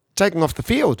she's taken off the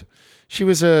field. She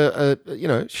was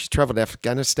she travelled to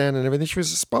Afghanistan and everything. She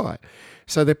was a spy.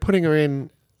 So they're putting her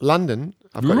in London.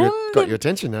 I've got your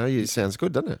attention now. It sounds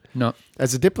good, doesn't it? No.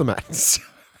 As a diplomat.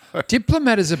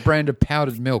 Diplomat is a brand of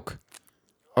powdered milk.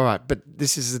 All right, but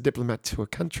this is a diplomat to a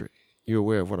country. You're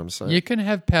aware of what I'm saying? You can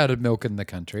have powdered milk in the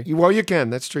country. Well, you can.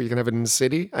 That's true. You can have it in the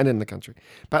city and in the country.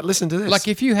 But listen to this. Like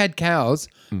if you had cows,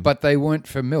 but they weren't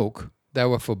for milk, they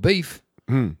were for beef,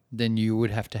 then you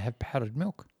would have to have powdered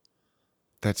milk.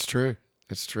 That's true.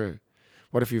 That's true.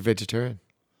 What if you're vegetarian?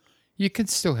 You could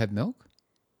still have milk,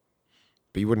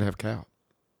 But you wouldn't have cow.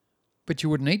 but you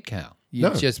wouldn't eat cow.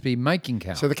 You'd No. just be making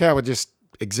cow. So the cow would just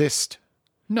exist.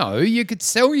 No, you could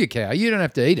sell your cow. You don't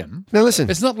have to eat them. Now listen.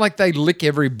 It's not like they lick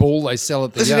every bull they sell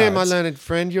at the Listen here, my yards. learned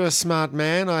friend. You're a smart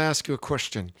man. I ask you a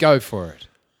question. Go for it.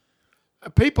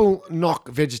 People knock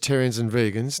vegetarians and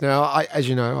vegans. Now, as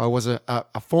you know, I was a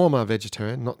former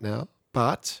vegetarian, not now.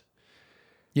 But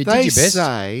You they did your best.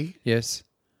 say, Yes.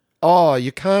 oh,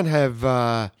 you can't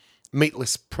have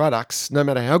meatless products, no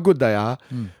matter how good they are,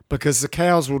 because the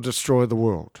cows will destroy the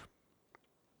world.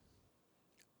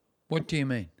 What do you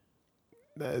mean?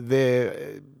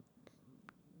 Their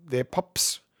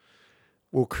pops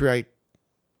will create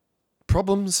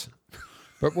problems.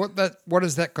 But what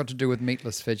has that got to do with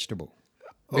meatless vegetable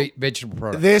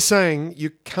products? They're saying you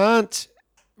can't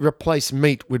replace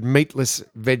meat with meatless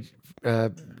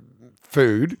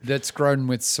food. That's grown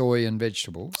with soy and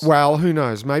vegetables. Well, who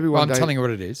knows? Maybe one day. I'm telling you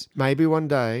what it is. Maybe one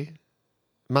day,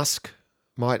 Musk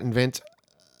might invent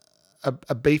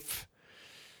a beef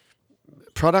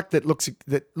product that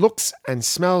looks and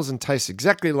smells and tastes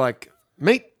exactly like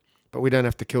meat, but we don't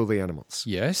have to kill the animals.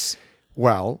 Yes.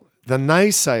 Well, the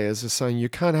naysayers are saying you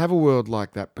can't have a world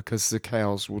like that because the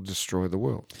cows will destroy the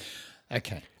world.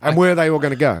 Okay. And where are they all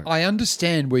going to go? I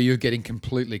understand where you're getting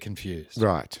completely confused.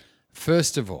 Right.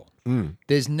 First of all,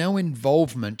 there's no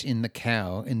involvement in the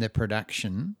cow in the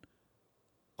production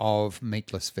of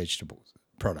meatless vegetables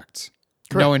products.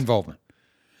 Correct. No involvement.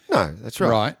 No, that's right.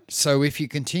 Right. So if you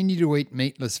continue to eat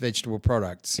meatless vegetable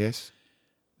products, Yes.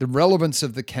 the relevance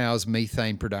of the cow's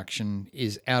methane production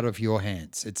is out of your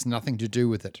hands. It's nothing to do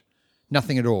with it.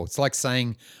 Nothing at all. It's like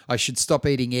saying I should stop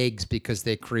eating eggs because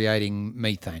they're creating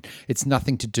methane. It's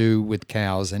nothing to do with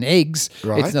cows and eggs.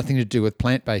 Right. It's nothing to do with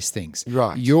plant-based things.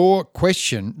 Right. Your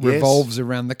question Yes. revolves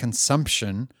around the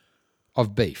consumption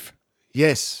of beef.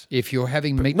 Yes. If you're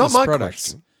having not meatless my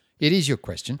products, question. it is your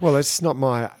question. Well, that's not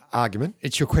my argument.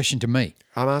 It's your question to me.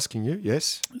 I'm asking you.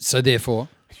 Yes. So therefore,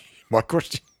 My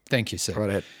question. thank you, sir. Right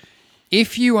ahead.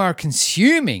 If you are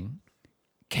consuming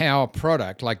cow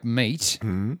product like meat,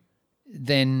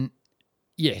 then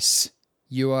yes,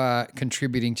 you are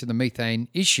contributing to the methane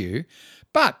issue.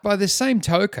 But by the same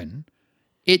token,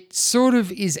 it sort of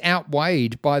is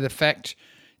outweighed by the fact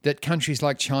that countries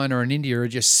like China and India are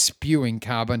just spewing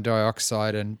carbon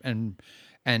dioxide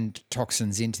and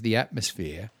toxins into the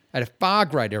atmosphere at a far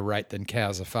greater rate than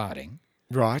cows are farting.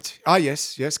 Right. Ah,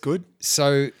 yes. Yes. Good.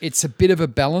 So it's a bit of a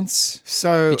balance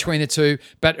between the two.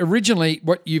 But originally,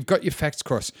 what you've got your facts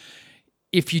crossed.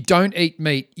 If you don't eat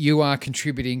meat, you are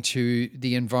contributing to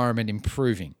the environment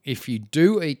improving. If you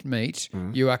do eat meat,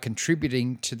 you are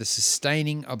contributing to the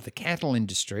sustaining of the cattle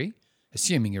industry,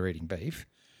 assuming you're eating beef,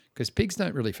 because pigs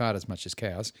don't really fart as much as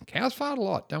cows. Cows fart a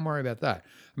lot. Don't worry about that.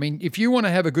 I mean, if you want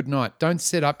to have a good night, don't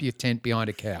set up your tent behind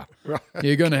a cow. Right.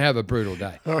 You're going to have a brutal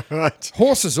day. All right.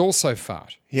 Horses also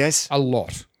fart. Yes. A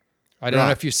lot. I don't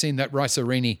know if you've seen that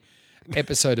Rice-Arini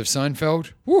episode of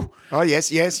Seinfeld. Woo. Oh,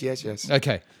 yes. Yes. Yes. Yes.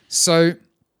 Okay. So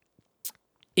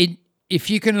if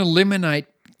you can eliminate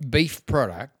beef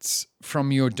products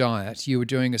from your diet, you are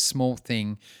doing a small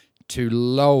thing to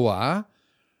lower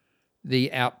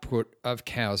the output of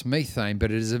cow's methane,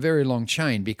 but it is a very long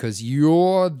chain because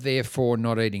you're therefore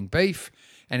not eating beef,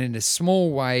 and in a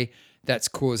small way that's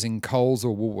causing Coles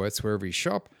or Woolworths, wherever you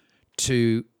shop,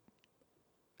 to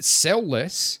sell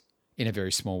less in a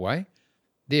very small way,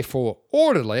 therefore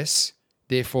order less,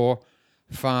 therefore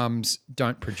farms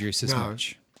don't produce as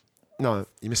much. No,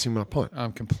 you're missing my point. I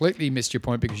completely missed your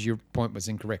point because your point was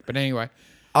incorrect. But anyway.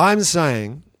 I'm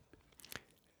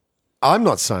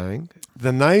not saying,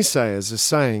 the naysayers are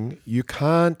saying you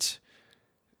can't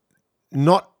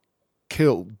not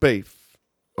kill beef,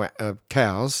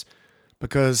 cows,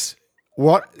 because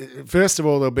first of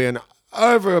all, there'll be an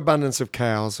overabundance of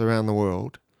cows around the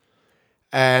world,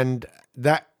 and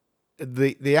that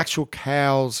the actual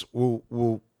cows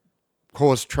will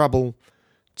cause trouble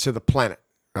to the planet.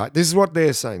 Right, this is what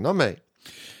they're saying, not me.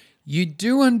 You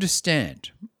do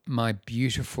understand, my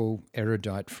beautiful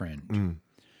erudite friend,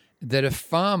 that a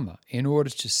farmer, in order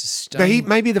to sustain...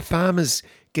 Maybe the farmers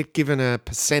get given a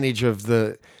percentage of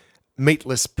the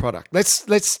meatless product.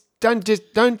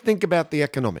 Don't think about the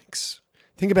economics.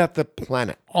 Think about the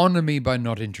planet. Honour me by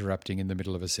not interrupting in the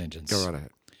middle of a sentence. Go right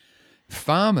ahead.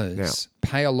 Farmers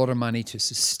pay a lot of money to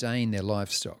sustain their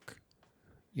livestock.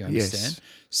 You understand? Yes.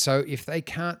 So if they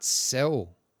can't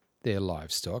sell their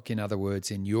livestock, in other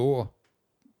words, in your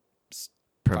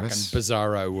fucking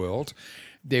bizarro world,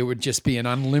 there would just be an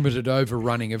unlimited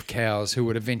overrunning of cows who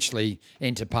would eventually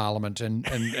enter Parliament and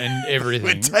everything.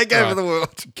 Would take over the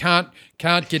world. Can't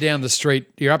get down the street.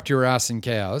 You're up to your ass in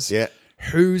cows. Yeah.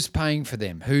 Who's paying for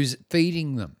them? Who's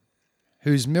feeding them?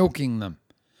 Who's milking them?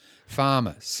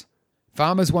 Farmers.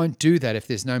 Farmers won't do that if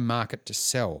there's no market to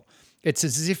sell. It's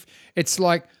as if it's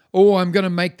like, oh, I'm going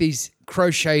to make these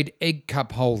crocheted egg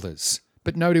cup holders,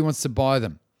 but nobody wants to buy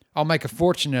them. I'll make a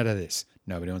fortune out of this.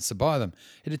 Nobody wants to buy them.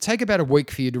 It'd take about a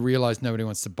week for you to realize nobody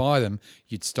wants to buy them.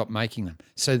 You'd stop making them.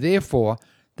 So therefore,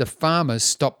 the farmers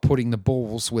stop putting the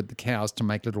balls with the cows to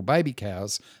make little baby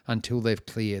cows until they've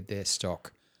cleared their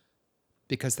stock,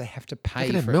 because they have to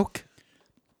pay for milk.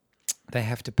 They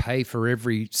have to pay for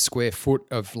every square foot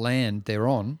of land they're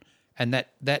on, and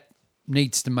that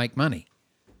needs to make money.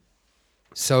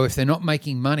 So if they're not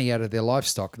making money out of their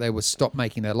livestock, they will stop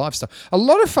making their livestock. A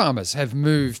lot of farmers have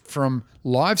moved from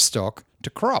livestock to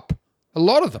crop. A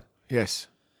lot of them. Yes.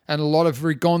 And a lot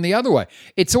have gone the other way.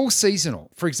 It's all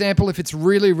seasonal. For example, if it's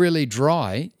really, really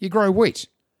dry, you grow wheat.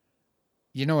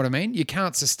 You know what I mean? You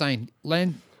can't sustain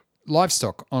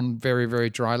livestock on very, very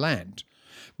dry land.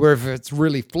 Where if it's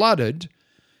really flooded,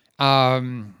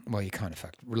 well, you kind of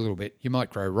fucked a little bit. You might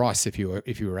grow rice if you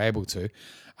were able to,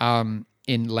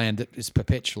 in land that is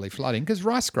perpetually flooding, because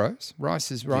rice grows.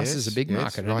 Rice is a big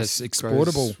market and it's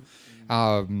exportable.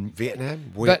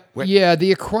 Vietnam. But yeah,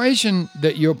 the equation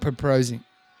that you're proposing.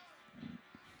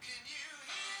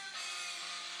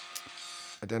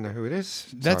 I don't know who it is,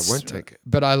 so I won't take it.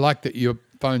 But I like that your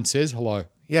phone says hello.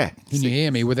 Yeah. Can you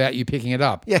hear me without you picking it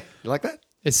up? Yeah, you like that?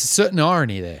 It's a certain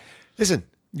irony there. Listen.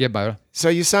 Yeah, Boda. So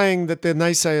you're saying that the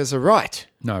naysayers are right?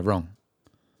 No, wrong.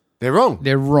 They're wrong?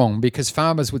 They're wrong because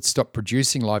farmers would stop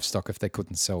producing livestock if they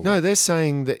couldn't sell them. No, they're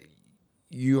saying that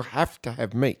you have to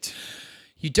have meat.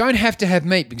 You don't have to have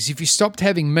meat because if you stopped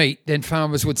having meat, then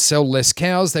farmers would sell less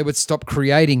cows. They would stop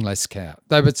creating less cow.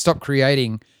 They would stop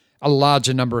creating a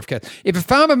larger number of cows. If a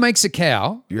farmer makes a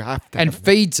cow You have to and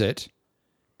feeds it,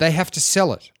 they have to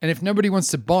sell it. And if nobody wants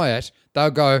to buy it,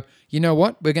 they'll go, you know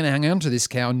what? We're going to hang on to this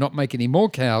cow and not make any more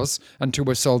cows until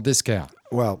we've sold this cow.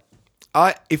 Well,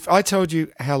 if I told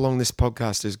you how long this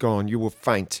podcast has gone, you will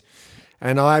faint.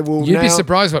 And I will You'd be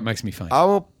surprised what makes me faint. I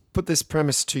will put this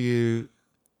premise to you.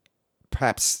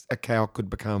 Perhaps a cow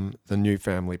could become the new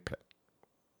family pet.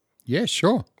 Yeah,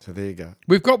 sure. So there you go.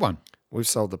 We've got one. We've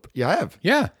sold the... You have?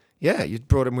 Yeah. Yeah, you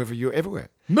brought him with you everywhere.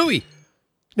 Mooey.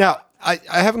 Now, I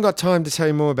haven't got time to tell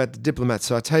you more about the diplomat,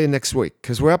 so I'll tell you next week,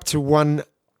 because we're up to 1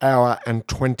 hour and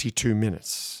 22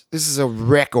 minutes. This is a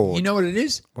record. You know what it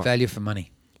is? Value for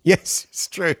money. Yes, it's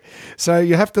true. So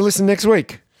you have to listen next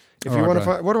week. If All you right, want to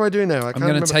bro. find... What do I do now? I can't gonna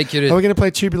remember. take you to- Are we going to play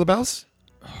Tubular Bells?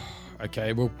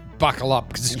 Okay, we'll buckle up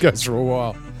because it goes for a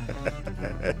while.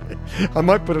 I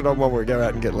might put it on while we go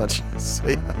out and get lunch.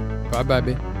 See ya. Bye,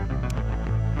 baby.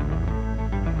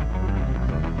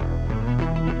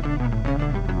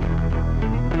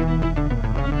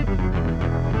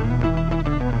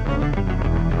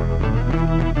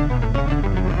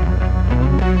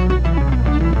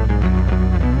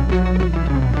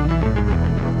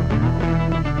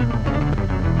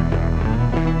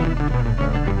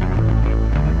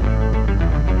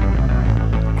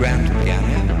 Grand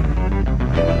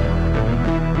piano.